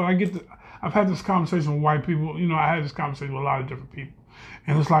general, but I've had this conversation with white people. I had this conversation with a lot of different people.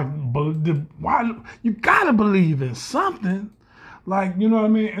 And it's like, why you gotta believe in something. Like, you know what I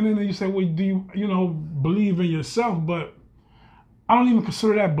mean? And then you say, well, do you, believe in yourself? But I don't even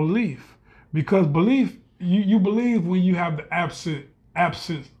consider that belief, because belief, you believe when you have the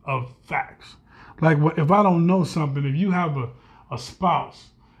absence of facts. Like, if I don't know something, if you have a spouse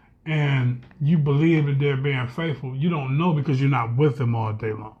and you believe that they're being faithful, you don't know because you're not with them all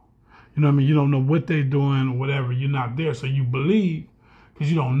day long. You know what I mean? You don't know what they're doing or whatever. You're not there. So you believe because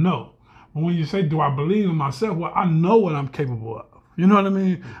you don't know. But when you say, do I believe in myself? Well, I know what I'm capable of. You know what I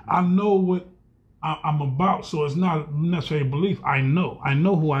mean? I know what I'm about. So it's not necessarily a belief. I know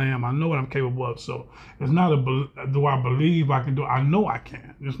who I am. I know what I'm capable of. So it's not do I believe I can do it? I know I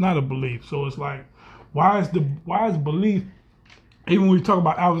can. It's not a belief. So it's like, why is belief? Even when we talk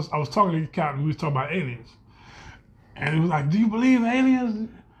about, I was talking to the captain, we was talking about aliens. And it was like, do you believe in aliens?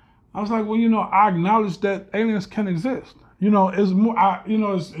 I was like, well, I acknowledge that aliens can exist. It's more,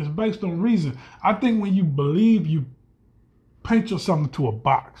 it's based on reason. I think when you believe, you paint yourself into a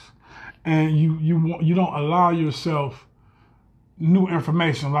box, and you don't allow yourself new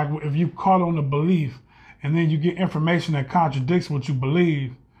information. Like if you caught on a belief, and then you get information that contradicts what you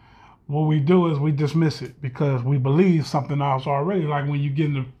believe, what we do is we dismiss it because we believe something else already. Like when you get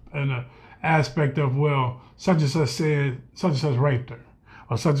in the aspect of, well, such and such said, such and such raped her,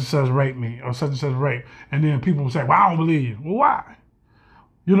 or such and such raped me, or such and such rape. And then people will say, well, I don't believe you. Well, why?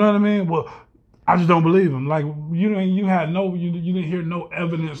 You know what I mean? Well, I just don't believe him. Like, you didn't hear no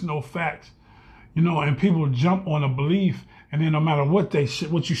evidence, no facts, and people jump on a belief, and then no matter what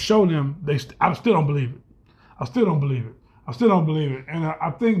what you show them, I still don't believe it. I still don't believe it. I still don't believe it. And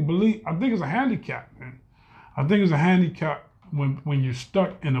I think it's a handicap, man. I think it's a handicap when you're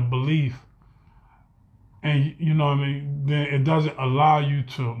stuck in a belief, and then it doesn't allow you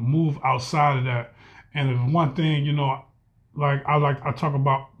to move outside of that. And if one thing, I talk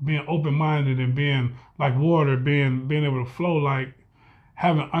about being open-minded and being like water, being able to flow, like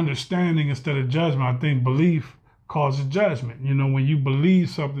having understanding instead of judgment. I think belief causes judgment. When you believe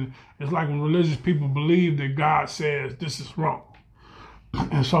something, it's like when religious people believe that God says this is wrong.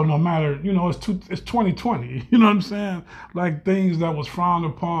 And so no matter, it's 2020, you know what I'm saying? Like things that was frowned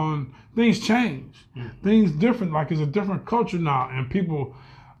upon, things change. Things different, like it's a different culture now, and people,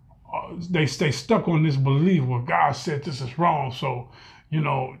 they stay stuck on this belief, well, God said this is wrong, so, you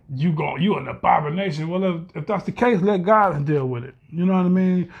in the abomination. Well, if that's the case, let God deal with it. You know what I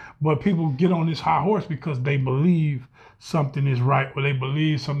mean? But people get on this high horse because they believe something is right or they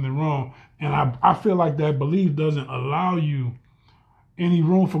believe something wrong. And I feel like that belief doesn't allow you any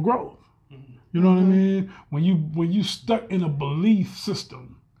room for growth. You know what I mean? When you stuck in a belief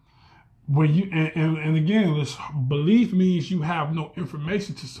system, and again, this belief means you have no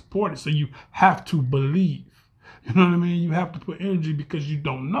information to support it, so you have to believe. You know what I mean? You have to put energy because you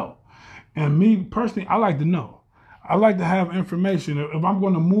don't know. And me personally, I like to know. I like to have information. If I'm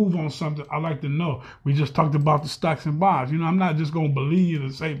going to move on something, I like to know. We just talked about the stocks and bonds. I'm not just going to believe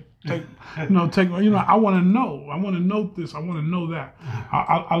and say, I want to know. I want to know this. I want to know that.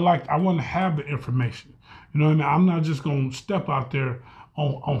 I want to have the information. You know what I mean? I'm not just going to step out there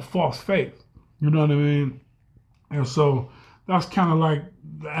on false faith. You know what I mean? And so that's kind of like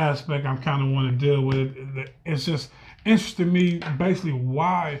the aspect I'm kind of want to deal with. It's just interesting to me, basically,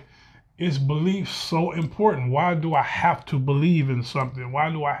 why is belief so important? Why do I have to believe in something?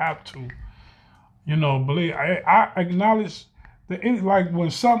 Why do I have to, believe? I acknowledge that, like when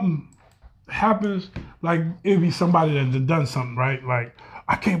something happens, like it be somebody that's done something, right? Like,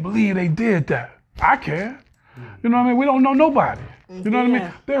 I can't believe they did that. I can. You know what I mean? We don't know nobody. You know what I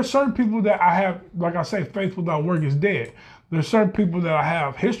mean? There are certain people that I have, like I say, faith without work is dead. There's certain people that I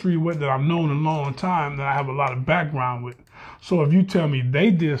have history with that I've known a long time, that I have a lot of background with. So if you tell me they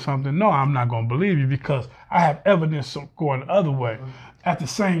did something, no, I'm not going to believe you because I have evidence going the other way. At the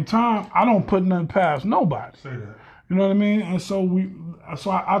same time, I don't put nothing past nobody. Say that. You know what I mean? And so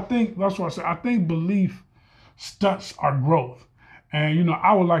I think, that's what I say, I think belief stunts our growth. And,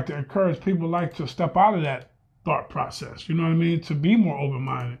 I would like to encourage people like to step out of that thought process, you know what I mean? To be more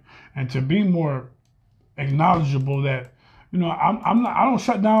open-minded and to be more acknowledgeable that, I don't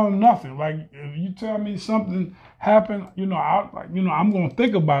shut down nothing. Like if you tell me something happened, I'm going to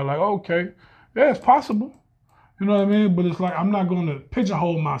think about it like, okay, yeah, it's possible. You know what I mean? But it's like, I'm not going to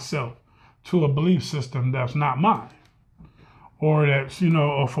pigeonhole myself to a belief system that's not mine, or that's,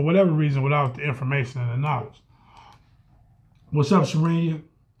 or for whatever reason, without the information and the knowledge. What's up, Shareen?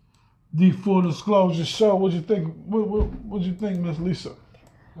 The Full Disclosure Show. What you think? What you think, Miss Lisa?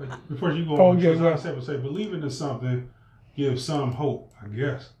 Wait, before you go on, like I said, believing in something gives some hope, I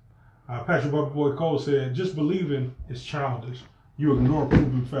guess. Patrick Bubba Boy Cole said, just believing is childish. You ignore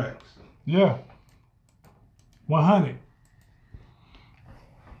proven facts. Yeah. 100.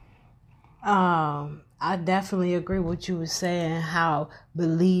 I definitely agree with what you were saying, how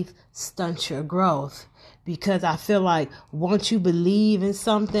belief stunts your growth. Because I feel like once you believe in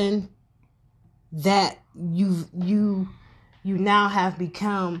something, that you now have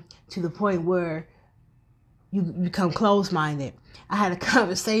become to the point where you become closed-minded. I had a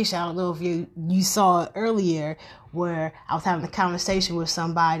conversation, I don't know if you saw it earlier, where I was having a conversation with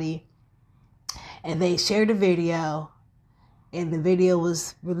somebody and they shared a video, and the video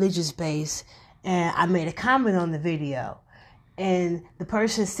was religious based, and I made a comment on the video, and the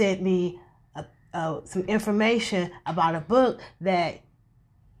person sent me some information about a book that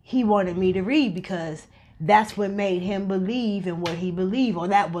he wanted me to read because that's what made him believe in what he believed, or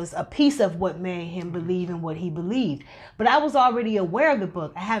that was a piece of what made him believe in what he believed. But I was already aware of the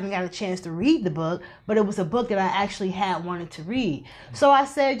book. I haven't got a chance to read the book, but it was a book that I actually had wanted to read. So I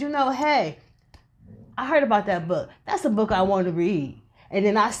said, hey, I heard about that book. That's a book I want to read. And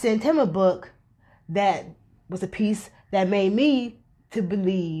then I sent him a book that was a piece that made me to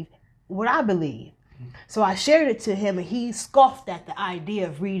believe what I believe. So I shared it to him, and he scoffed at the idea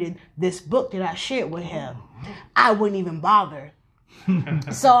of reading this book that I shared with him. I wouldn't even bother.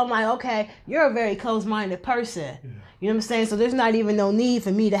 So I'm like, okay, you're a very closed-minded person. Yeah. You know what I'm saying? So there's not even no need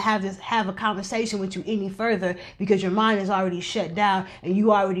for me to have a conversation with you any further because your mind is already shut down and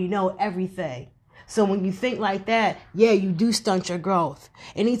you already know everything. So when you think like that, yeah, you do stunt your growth.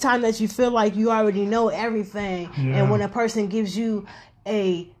 Anytime that you feel like you already know everything, and when a person gives you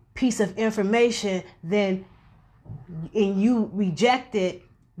a piece of information, and you reject it,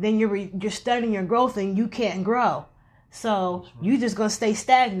 then you're stunting your growth and you can't grow. So you're just gonna stay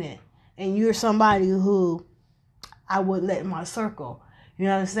stagnant, and you're somebody who I would let in my circle. You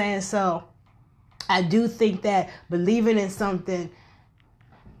know what I'm saying? So I do think that believing in something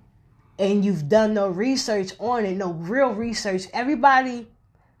and you've done no research on it, no real research. Everybody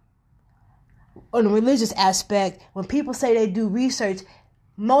on the religious aspect, when people say they do research,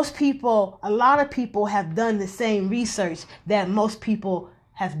 a lot of people have done the same research that most people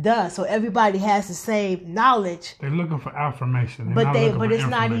have done. So everybody has the same knowledge. They're looking for affirmation. But it's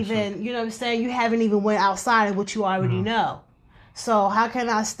not even, you know what I'm saying? You haven't even went outside of what you already know. So how can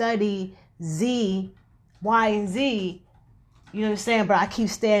I study Z, Y, and Z, you know what I'm saying? But I keep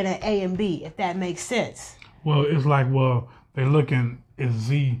staying at A and B, if that makes sense. Well, it's like, they're looking, does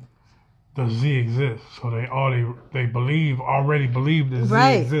Z exist? So they already believe that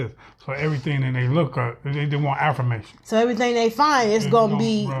Z exists. So everything that they look at, they want affirmation. So everything they find is going to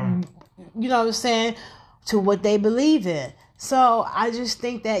be, you know what I'm saying, to what they believe in. So I just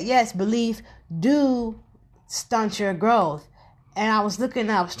think that, yes, belief do stunt your growth. And I was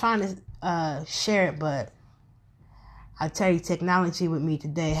trying to share it, but I tell you, technology with me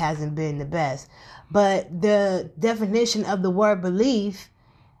today hasn't been the best. But the definition of the word belief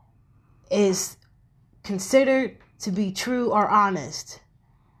is considered to be true or honest,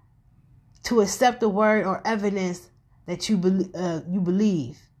 to accept the word or evidence that you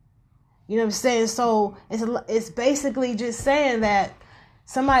believe. You know what I'm saying? So it's basically just saying that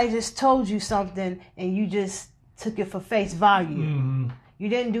somebody just told you something and you just took it for face value. Mm-hmm. You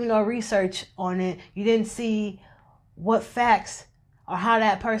didn't do no research on it. You didn't see what facts or how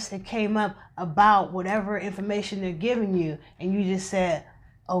that person came up about whatever information they're giving you, and you just said,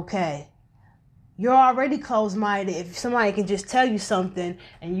 okay. You're already closed-minded if somebody can just tell you something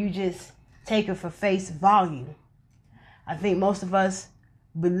and you just take it for face value. I think most of us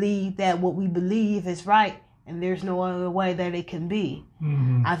believe that what we believe is right and there's no other way that it can be.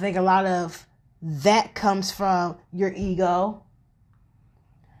 Mm-hmm. I think a lot of that comes from your ego.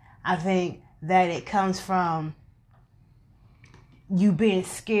 I think that it comes from you being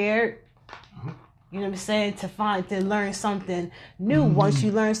scared. You know what I'm saying? To learn something new. Mm-hmm. Once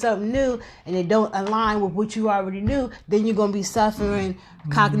you learn something new and it don't align with what you already knew, then you're going to be suffering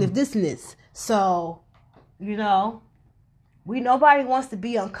cognitive dissonance. So, nobody wants to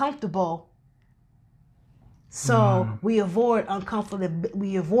be uncomfortable. So we avoid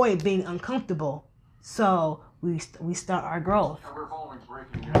being uncomfortable. So we start our growth.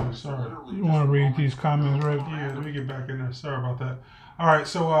 Sorry. You want to read these comments, right? Yeah, let me get back in there. Sorry about that. All right,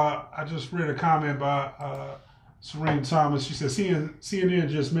 so I just read a comment by Serene Thomas. She said, CNN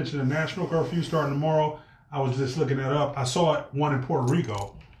just mentioned a national curfew starting tomorrow. I was just looking that up. I saw one in Puerto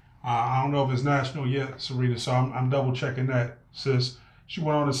Rico. I don't know if it's national yet, Serena, so I'm double checking that, sis. She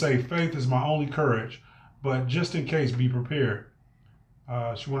went on to say, faith is my only courage, but just in case, be prepared.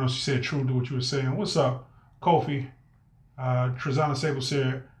 She went on, she said, true to what you were saying. What's up, Kofi? Trizana Sable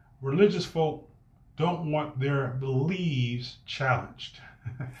said, religious folk don't want their beliefs challenged.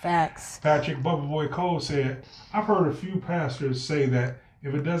 Facts. Patrick Bubba Boy Cole said, I've heard a few pastors say that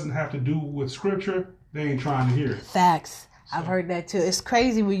If it doesn't have to do with scripture, they ain't trying to hear it. Facts. I've heard that too. It's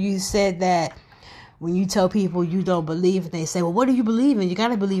crazy when you said that. When you tell people you don't believe, and they say, well, what do you believe in? You got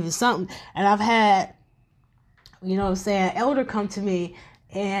to believe in something. And I've had, you know what I'm saying, elder come to me,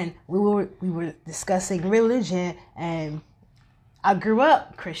 and we were discussing religion, and I grew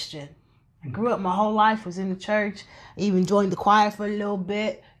up Christian. I grew up, my whole life was in the church. I even joined the choir for a little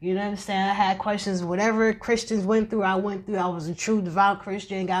bit. You know what I'm saying? I had questions. Whatever Christians went through, I went through. I was a true, devout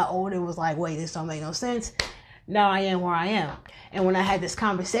Christian. Got older, was like, wait, this don't make no sense. Now I am where I am. And when I had this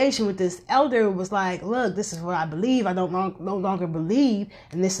conversation with this elder, it was like, look, this is what I believe. I don't no longer believe,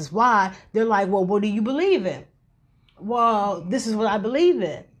 and this is why. They're like, well, what do you believe in? Well, this is what I believe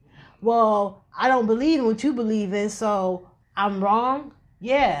in. Well, I don't believe in what you believe in, so I'm wrong?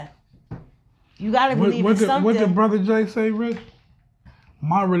 Yeah. You got to believe in something. What did Brother Jay say, Rich?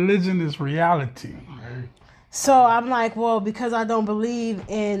 My religion is reality. So I'm like, well, because I don't believe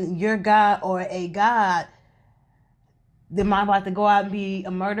in your God or a God, then am I about to go out and be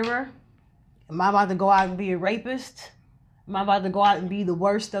a murderer? Am I about to go out and be a rapist? Am I about to go out and be the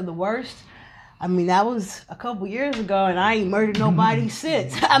worst of the worst? I mean, that was a couple years ago, and I ain't murdered nobody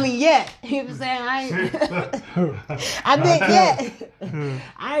since. I mean, yet. You know what I'm saying? I didn't yet.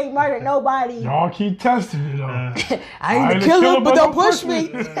 I ain't murdered nobody. Y'all keep testing me, though. I ain't the killer, but don't push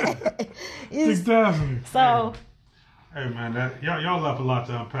me. Exactly. So. Hey, man, y'all left a lot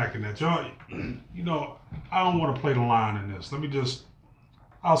to unpack in that. Y'all, you know, I don't want to play the line in this.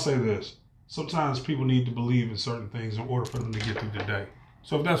 I'll say this. Sometimes people need to believe in certain things in order for them to get through the day.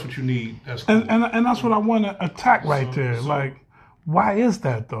 So if that's what you need, that's cool. And that's what I want to attack right there. Like, why is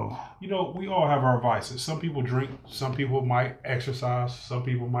that, though? You know, we all have our vices. Some people drink. Some people might exercise. Some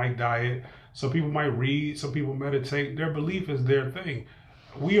people might diet. Some people might read. Some people meditate. Their belief is their thing.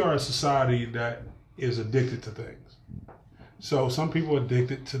 We are a society that is addicted to things. So some people are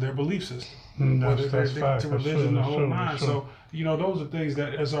addicted to their belief system. Whether they're addicted to religion, the whole nine. So, you know, those are things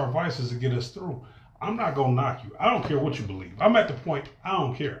that as our vices to get us through. I'm not going to knock you. I don't care what you believe. I'm at the point, I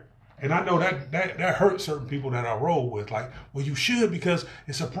don't care. And I know that hurts certain people that I roll with. Like, well, you should because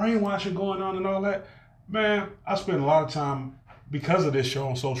it's a brainwashing going on and all that. Man, I spend a lot of time because of this show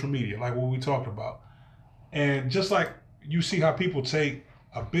on social media, like what we talked about. And just like you see how people take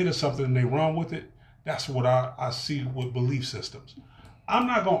a bit of something and they run with it, that's what I see with belief systems. I'm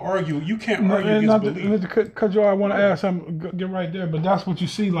not going to argue. You can't argue against belief. Because I want to ask something, get right there, but that's what you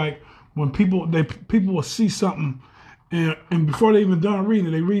see, like, when people will see something, and before they even done reading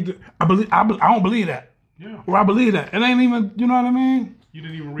it, they read it. I don't believe that. Yeah. Or I believe that. It ain't even. You know what I mean? You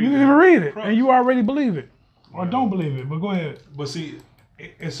didn't even read. You didn't even read it, and you already believe it, or don't believe it. But go ahead. But see,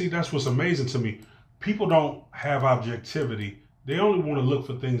 that's what's amazing to me. People don't have objectivity. They only want to look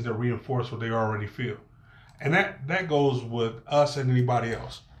for things that reinforce what they already feel, and that goes with us and anybody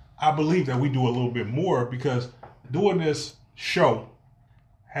else. I believe that we do a little bit more because doing this show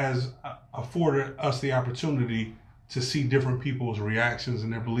has afforded us the opportunity to see different people's reactions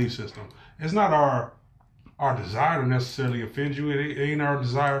and their belief system. It's not our desire to necessarily offend you. It ain't our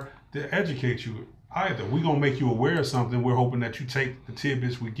desire to educate you either. We're going to make you aware of something. We're hoping that you take the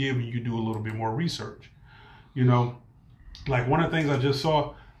tidbits we give and you do a little bit more research. You know, like one of the things I just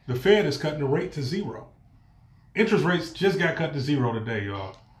saw, the Fed is cutting the rate to 0. Interest rates just got cut to 0 today,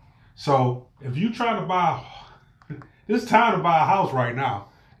 y'all. So if you try to buy, it's time to buy a house right now.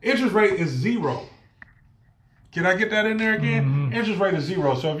 Interest rate is 0. Can I get that in there again? Mm-hmm. Interest rate is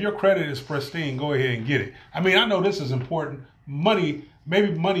 0. So if your credit is pristine, go ahead and get it. I mean, I know this is important. Maybe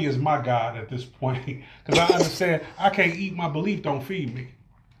money is my God at this point. Because I understand I can't eat. My belief don't feed me.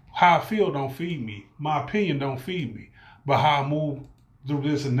 How I feel don't feed me. My opinion don't feed me. But how I move through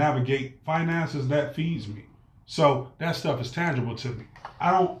this and navigate finances, that feeds me. So that stuff is tangible to me.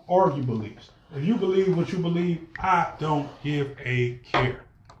 I don't argue beliefs. If you believe what you believe, I don't give a care.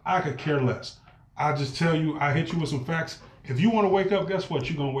 I could care less. I just tell you, I hit you with some facts. If you want to wake up, guess what?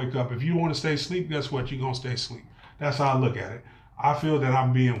 You're going to wake up. If you want to stay asleep, guess what? You're going to stay asleep. That's how I look at it. I feel that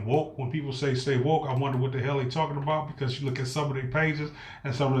I'm being woke. When people say stay woke, I wonder what the hell they're talking about because you look at some of their pages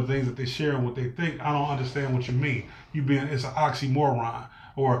and some of the things that they share and what they think. I don't understand what you mean. It's an oxymoron.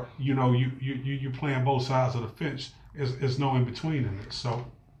 Or, you know, you're playing both sides of the fence. There's no in between in this. So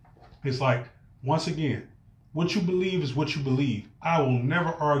it's like, once again, what you believe is what you believe. I will never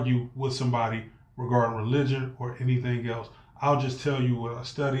argue with somebody regarding religion or anything else. I'll just tell you what I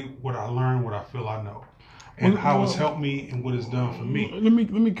studied, what I learned, what I feel I know, and how it's helped me and what it's done for me. Let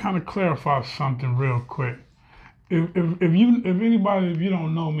me kind of clarify something real quick. If you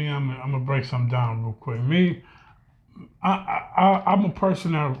don't know me, I'm gonna break something down real quick. Me, I'm a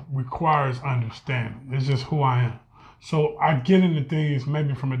person that requires understanding. It's just who I am. So I get into things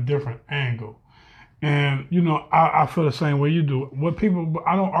maybe from a different angle. And, you know, I feel the same way you do.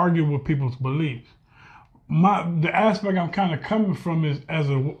 I don't argue with people's beliefs. The aspect I'm kind of coming from is as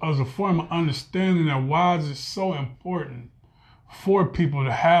a form of understanding that why is it so important for people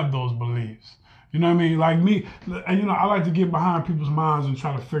to have those beliefs. You know what I mean? Like me, and you know, I like to get behind people's minds and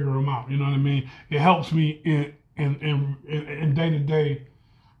try to figure them out. You know what I mean? It helps me in day-to-day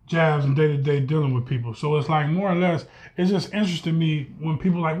jabs and day-to-day dealing with people. So it's like more or less, it's just interesting to me when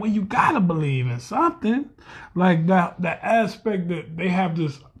people are like, well, you gotta believe in something. Like that aspect that they have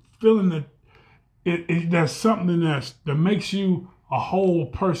this feeling that there's something that makes you a whole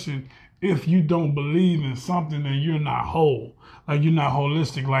person. If you don't believe in something, then you're not whole. Like you're not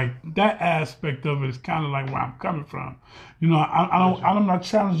holistic. Like that aspect of it is kind of like where I'm coming from. You know, I'm not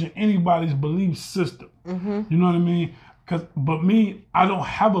challenging anybody's belief system. Mm-hmm. You know what I mean? But me, I don't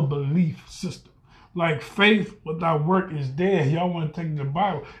have a belief system. Like faith without work is dead. Y'all want to take the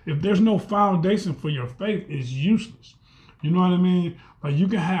Bible. If there's no foundation for your faith, it's useless. You know what I mean? Like you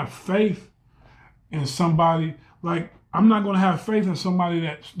can have faith in somebody. Like I'm not going to have faith in somebody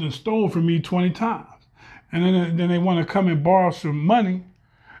that stole from me 20 times. And then they want to come and borrow some money.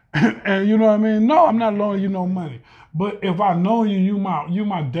 And you know what I mean? No, I'm not loaning you no money. But if I know you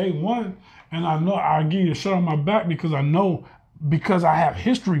my day one, and I know I'll give you a shot on my back because I have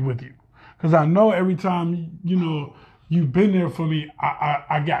history with you. Because I know every time, you know, you've been there for me,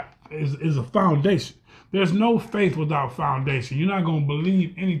 I got is a foundation. There's no faith without foundation. You're not going to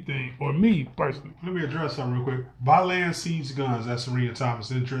believe anything, or me personally. Let me address something real quick. Buy land, seeds, guns. That's Serena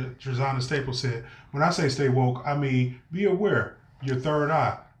Thomas. And Trezana Staples said, when I say stay woke, I mean be aware. Your third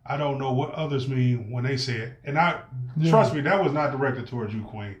eye. I don't know what others mean when they say it. And trust me, that was not directed towards you,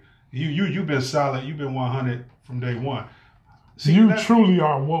 Queen. You've been solid. You've been 100 from day one. See, you truly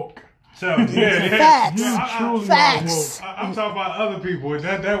are woke. So, yeah. Facts. Facts. I'm talking about other people.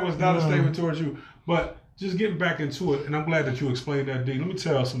 That was not a statement towards you. But just getting back into it, and I'm glad that you explained that, D. Let me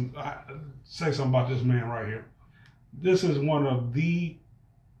say something about this man right here. This is one of the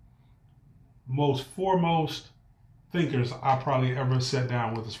most foremost thinkers I probably ever sat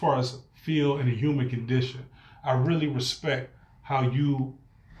down with as far as feel in the human condition. I really respect how you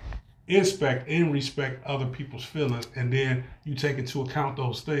inspect and respect other people's feelings, and then you take into account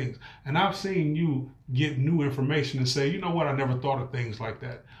those things. And I've seen you get new information and say, you know what, I never thought of things like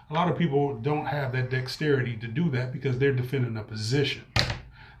that. A lot of people don't have that dexterity to do that because they're defending a position.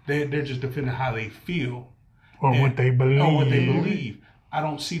 They're just defending how they feel. Or what they believe. I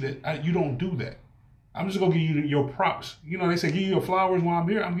don't see that. You don't do that. I'm just going to give you your props. You know, they say, give you your flowers while I'm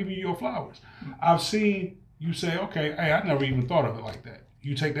here. I'm giving you your flowers. I've seen you say, okay, hey, I never even thought of it like that.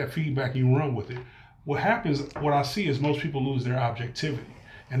 You take that feedback and you run with it. What I see is most people lose their objectivity.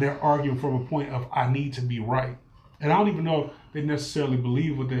 And they're arguing from a point of, I need to be right. And I don't even know if they necessarily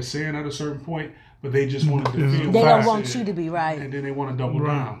believe what they're saying at a certain point, but they just want to defend. They don't want you to be right. And then they want to double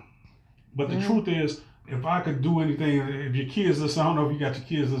down. But the truth is, if I could do anything, if your kids listen, I don't know if you got your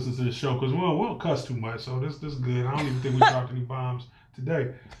kids listening to this show, because we don't cuss too much, so this is good. I don't even think we dropped any bombs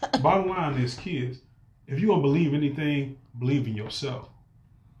today. Bottom line is, kids, if you don't believe anything, believe in yourself.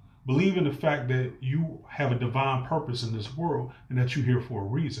 Believe in the fact that you have a divine purpose in this world and that you're here for a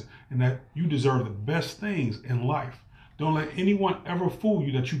reason and that you deserve the best things in life. Don't let anyone ever fool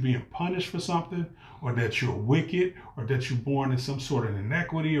you that you're being punished for something or that you're wicked or that you're born in some sort of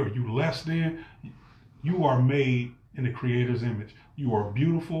inequity or you less than. You are made in the Creator's image. You are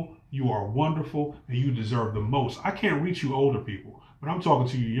beautiful, you are wonderful, and you deserve the most. I can't reach you older people, but I'm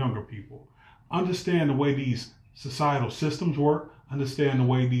talking to you younger people. Understand the way these societal systems work. Understand the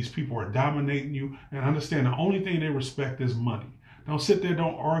way these people are dominating you, and understand the only thing they respect is money. Don't sit there,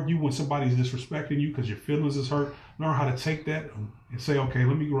 don't argue when somebody's disrespecting you because your feelings is hurt. Learn how to take that and say, okay,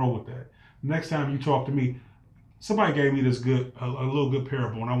 let me grow with that. Next time you talk to me, somebody gave me this a little good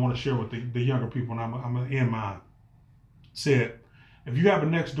parable, and I want to share with the younger people, and I'm going to end mine. Said, if you have a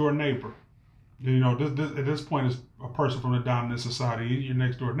next door neighbor, you know, this, at this point is a person from the dominant society, your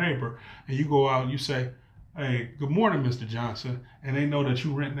next door neighbor, and you go out and you say, hey, good morning, Mr. Johnson, and they know that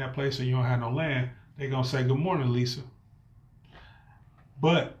you renting that place and you don't have no land, they're going to say, good morning, Lisa.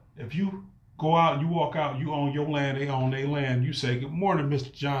 But if you go out, you walk out, you own your land, they own their land, you say, good morning,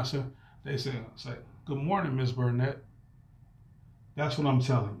 Mr. Johnson, they say, good morning, Miss Burnett. That's what I'm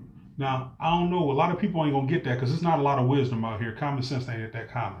telling you. Now, I don't know, a lot of people ain't going to get that because there's not a lot of wisdom out here. Common sense ain't that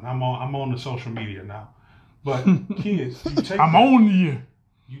common. I'm on the social media now. But kids, you take I'm on you.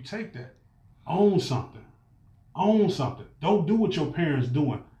 You take that. Own something. Own something. Don't do what your parents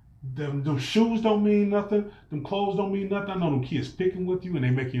doing. Them shoes don't mean nothing. Them clothes don't mean nothing. I know them kids picking with you and they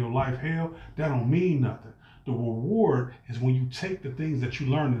making your life hell. That don't mean nothing. The reward is when you take the things that you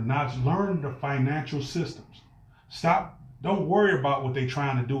learn and not learn the financial systems. Don't worry about what they're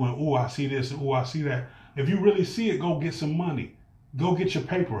trying to do and, oh, I see this and, oh, I see that. If you really see it, go get some money. Go get your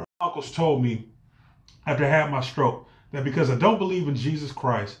paper. Uncles told me after I had my stroke that because I don't believe in Jesus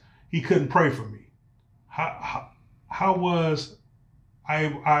Christ, he couldn't pray for me. How was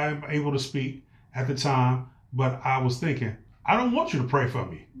I able to speak at the time? But I was thinking, I don't want you to pray for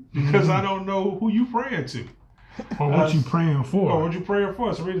me because I don't know who you praying to. Or what you praying for. Or what you praying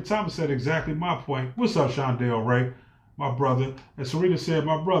for. Sarita Thomas said exactly my point. What's up, Shondell Ray? My brother. And Sarita said,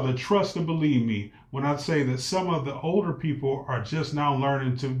 my brother, trust and believe me when I say that some of the older people are just now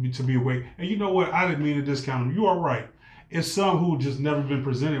learning to be awake. And you know what? I didn't mean to discount them. You are right. It's some who just never been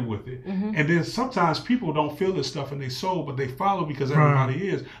presented with it. Mm-hmm. And then sometimes people don't feel this stuff in their soul, but they follow because everybody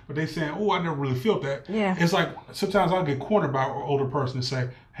is. But they saying, oh, I never really felt that. Yeah. It's like sometimes I'll get cornered by an older person and say,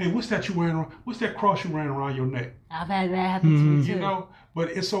 hey, what's that you wearing around? What's that cross you wearing around your neck? I've had that happen to me too. You know, but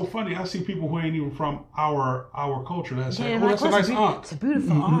it's so funny. I see people who ain't even from our culture that say, yeah, oh, that's a nice aunt. It's a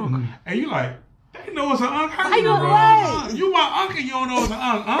beautiful aunt. And you like, they know it's an aunt. How you know right? You my uncle, you don't know it's an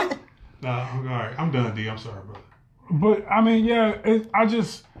aunt, huh? Nah, all right. I'm done, D. I'm sorry, brother. But I mean, yeah, I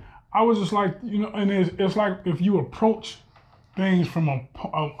was just like, you know, and it's like if you approach things from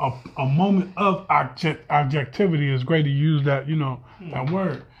a moment of objectivity, it's great to use that, you know, that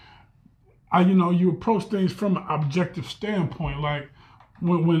word. You approach things from an objective standpoint. Like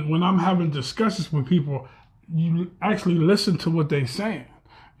when I'm having discussions with people, you actually listen to what they're saying.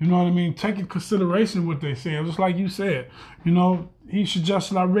 You know what I mean? Take in consideration what they say. Just like you said, you know, he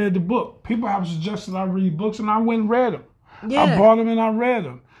suggested I read the book. People have suggested I read books, and I went and read them. Yeah. I bought them and I read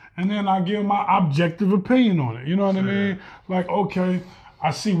them. And then I give my objective opinion on it. You know what I mean? Like, okay,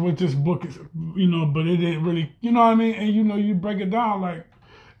 I see what this book is, you know, but it didn't really, you know what I mean? And, you know, you break it down like,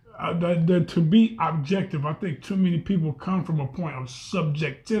 that to be objective, I think too many people come from a point of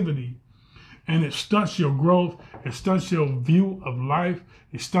subjectivity. And it stunts your growth. It stunts your view of life.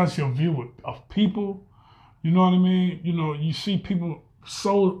 It stunts your view of people. You know what I mean? You know, you see people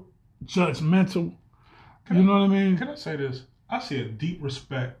so judgmental. You know what I mean? Can I say this? I see a deep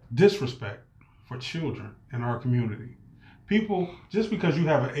disrespect for children in our community. People, just because you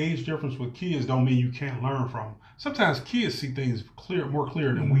have an age difference with kids don't mean you can't learn from them. Sometimes kids see things more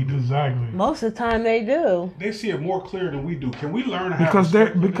clear than we do. Exactly. Most of the time they do. They see it more clear than we do. Can we learn how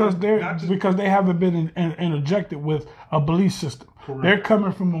because they haven't been interjected with a belief system. Correct. They're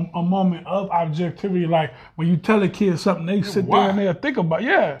coming from a moment of objectivity. Like when you tell a kid something, they sit there and they think about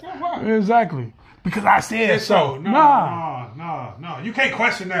exactly. Because I said so. No. You can't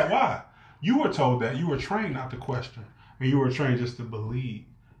question that. Why? You were told that. You were trained not to question. And you were trained just to believe.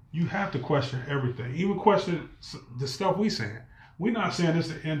 You have to question everything. Even question the stuff we saying. We're not saying this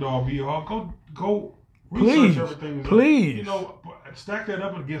to end all be all. Go research everything. Please. You know, stack that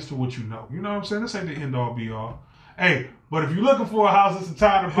up against what you know. You know what I'm saying? This ain't the end all be all. Hey, but if you're looking for a house, it's the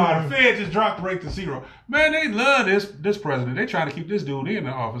time to buy. The Fed just dropped the rate to 0. Man, they love this president. They trying to keep this dude in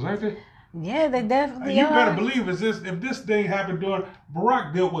the office, ain't they? Yeah, they definitely you better believe if this thing happened during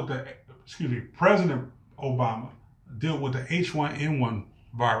Barack dealt with President Obama dealt with the H1N1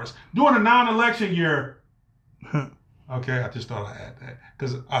 virus during the non-election year. Okay, I just thought I had that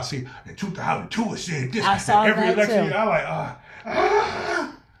because I see in 2002 it said this. I saw every that election too. year. I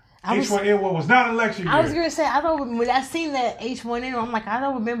like H1N1 was not election year. I was gonna say when I seen that H1N1, I'm like I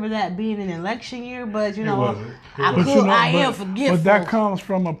don't remember that being an election year, but you know I am forgetful. But that comes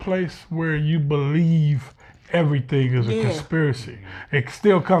from a place where you believe everything is a conspiracy. It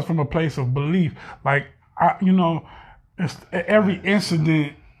still comes from a place of belief. Like every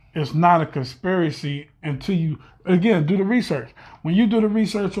incident is not a conspiracy until you again do the research. When you do the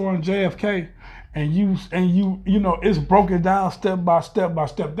research on JFK and you know it's broken down step by step by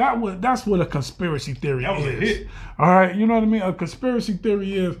step. That's what a conspiracy theory is. A hit. All right, you know what I mean? A conspiracy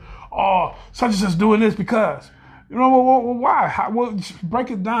theory is such and such doing this because you know why?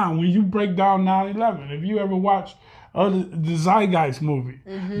 Break it down. When you break down 9/11, if you ever watch the Zeitgeist movie,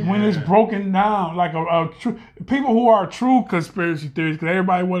 when it's broken down like a true people who are true conspiracy theories, because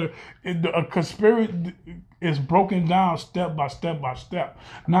everybody a conspiracy is broken down step by step by step,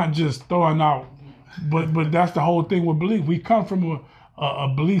 not just throwing out. But that's the whole thing with belief. We come from a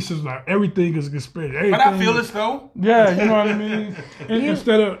belief system like everything is a conspiracy. But I feel it though. Yeah, you know what I mean.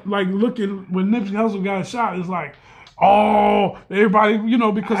 Instead of like looking when Nipsey Hussle got shot, it's like. Oh, everybody, you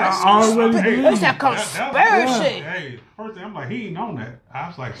know, because I already believe. It's a conspiracy. Hey, first thing I'm like, he ain't on that. I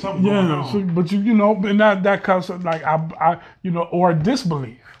was like, something going on. So, but you know, and that comes from like I you know, or a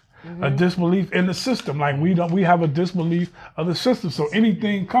disbelief, a disbelief in the system. Like we have a disbelief of the system. So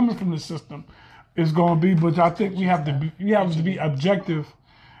anything coming from the system, it's going to be. But I think we have to be objective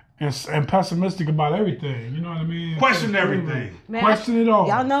and pessimistic about everything. You know what I mean? Question everything. Man, Question it all.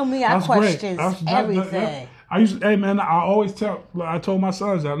 Y'all know me. I That's great. question That's- everything. hey man, I told my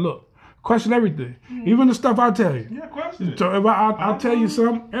sons that, look, question everything, even the stuff I tell you. Yeah, question it. So if I'll tell you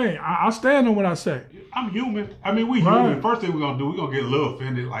something, hey, I stand on what I say. I'm human. I mean, we Right. human. First thing we're gonna do, we're gonna get a little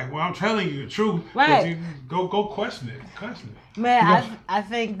offended. Like, well, I'm telling you the truth. But Right. you go question it. Question it. Man, Yes. I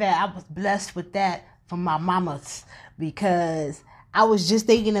think that I was blessed with that from my mamas, because I was just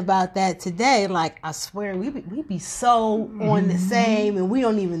thinking about that today. Like, I swear, we be so on the same, and we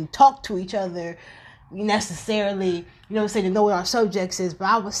don't even talk to each other necessarily, you know what I'm saying, to know what our subjects is. But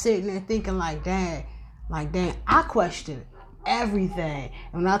I was sitting there thinking like, dang, I question everything.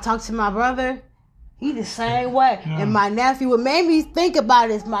 And when I talk to my brother, he the same way. Yeah. And my nephew, what made me think about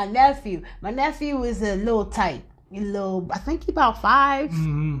it is my nephew. My nephew is a little tight. I think he about 5.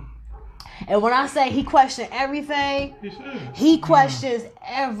 Mm-hmm. And when I say he questioned everything, You should. he questions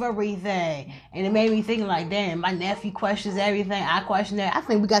everything. And it made me think like, damn, my nephew questions everything. I question that. I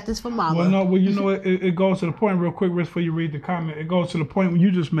think we got this from mama. Well, you know, it goes to the point real quick, Rich, before you read the comment. It goes to the point when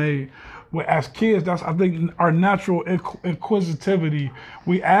you just made, where as kids, that's, I think, our natural inquisitivity.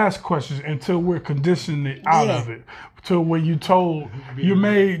 We ask questions until we're conditioned out of it. To where you're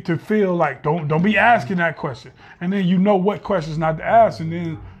made to feel like, don't be asking that question. And then you know what questions not to ask, and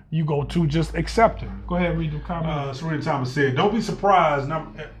then you go to just accept it. Go ahead, read the comment. Serena Thomas said, don't be surprised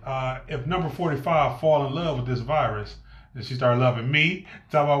if number 45 fall in love with this virus. And she started loving me.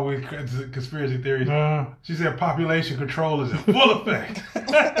 Talk about with conspiracy theories. She said population control is in full effect.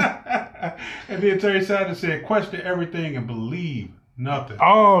 And then Terry Sanders said, question everything and believe nothing.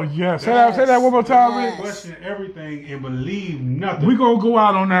 Oh, yes. Say that one more time, Yes. Rich. Question everything and believe nothing. We're going to go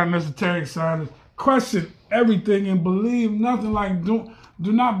out on that, Mr. Terry Sanders. Question everything and believe nothing. Like, do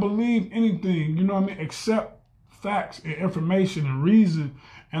not believe anything, you know what I mean, except facts and information and reason.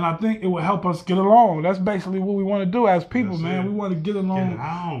 And I think it will help us get along. That's basically what we want to do as people, That's man. it. We want to get along. Get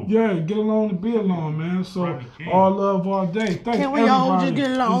along. Yeah, get along and be along, man. So, Right, we can. all love, all day. Thank Can we all everybody. just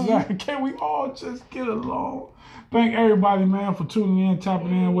get along? Exactly. Can we all just get along? Thank everybody, man, for tuning in, tapping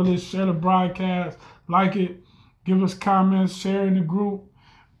in with us. Share the broadcast. Like it. Give us comments. Share in the group.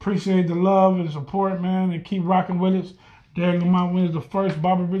 Appreciate the love and support, man. And keep rocking with us. Darren Lamont wins the first.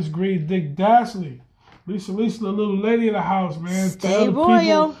 Bobby Rich Green, Dick Dashley. Lisa, the little lady of the house, man. Stay Tell the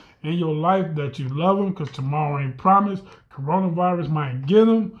royal. people in your life that you love them, because tomorrow ain't promised. Coronavirus might get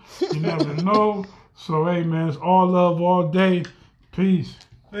them. You never know. So, hey, man, it's all love all day. Peace.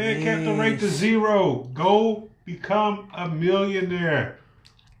 They kept the rate to 0. Go become a millionaire.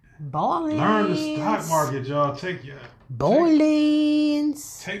 Ballins. Learn the stock market, y'all. Take your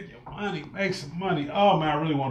Ballins. money, make some money. Oh man, I really want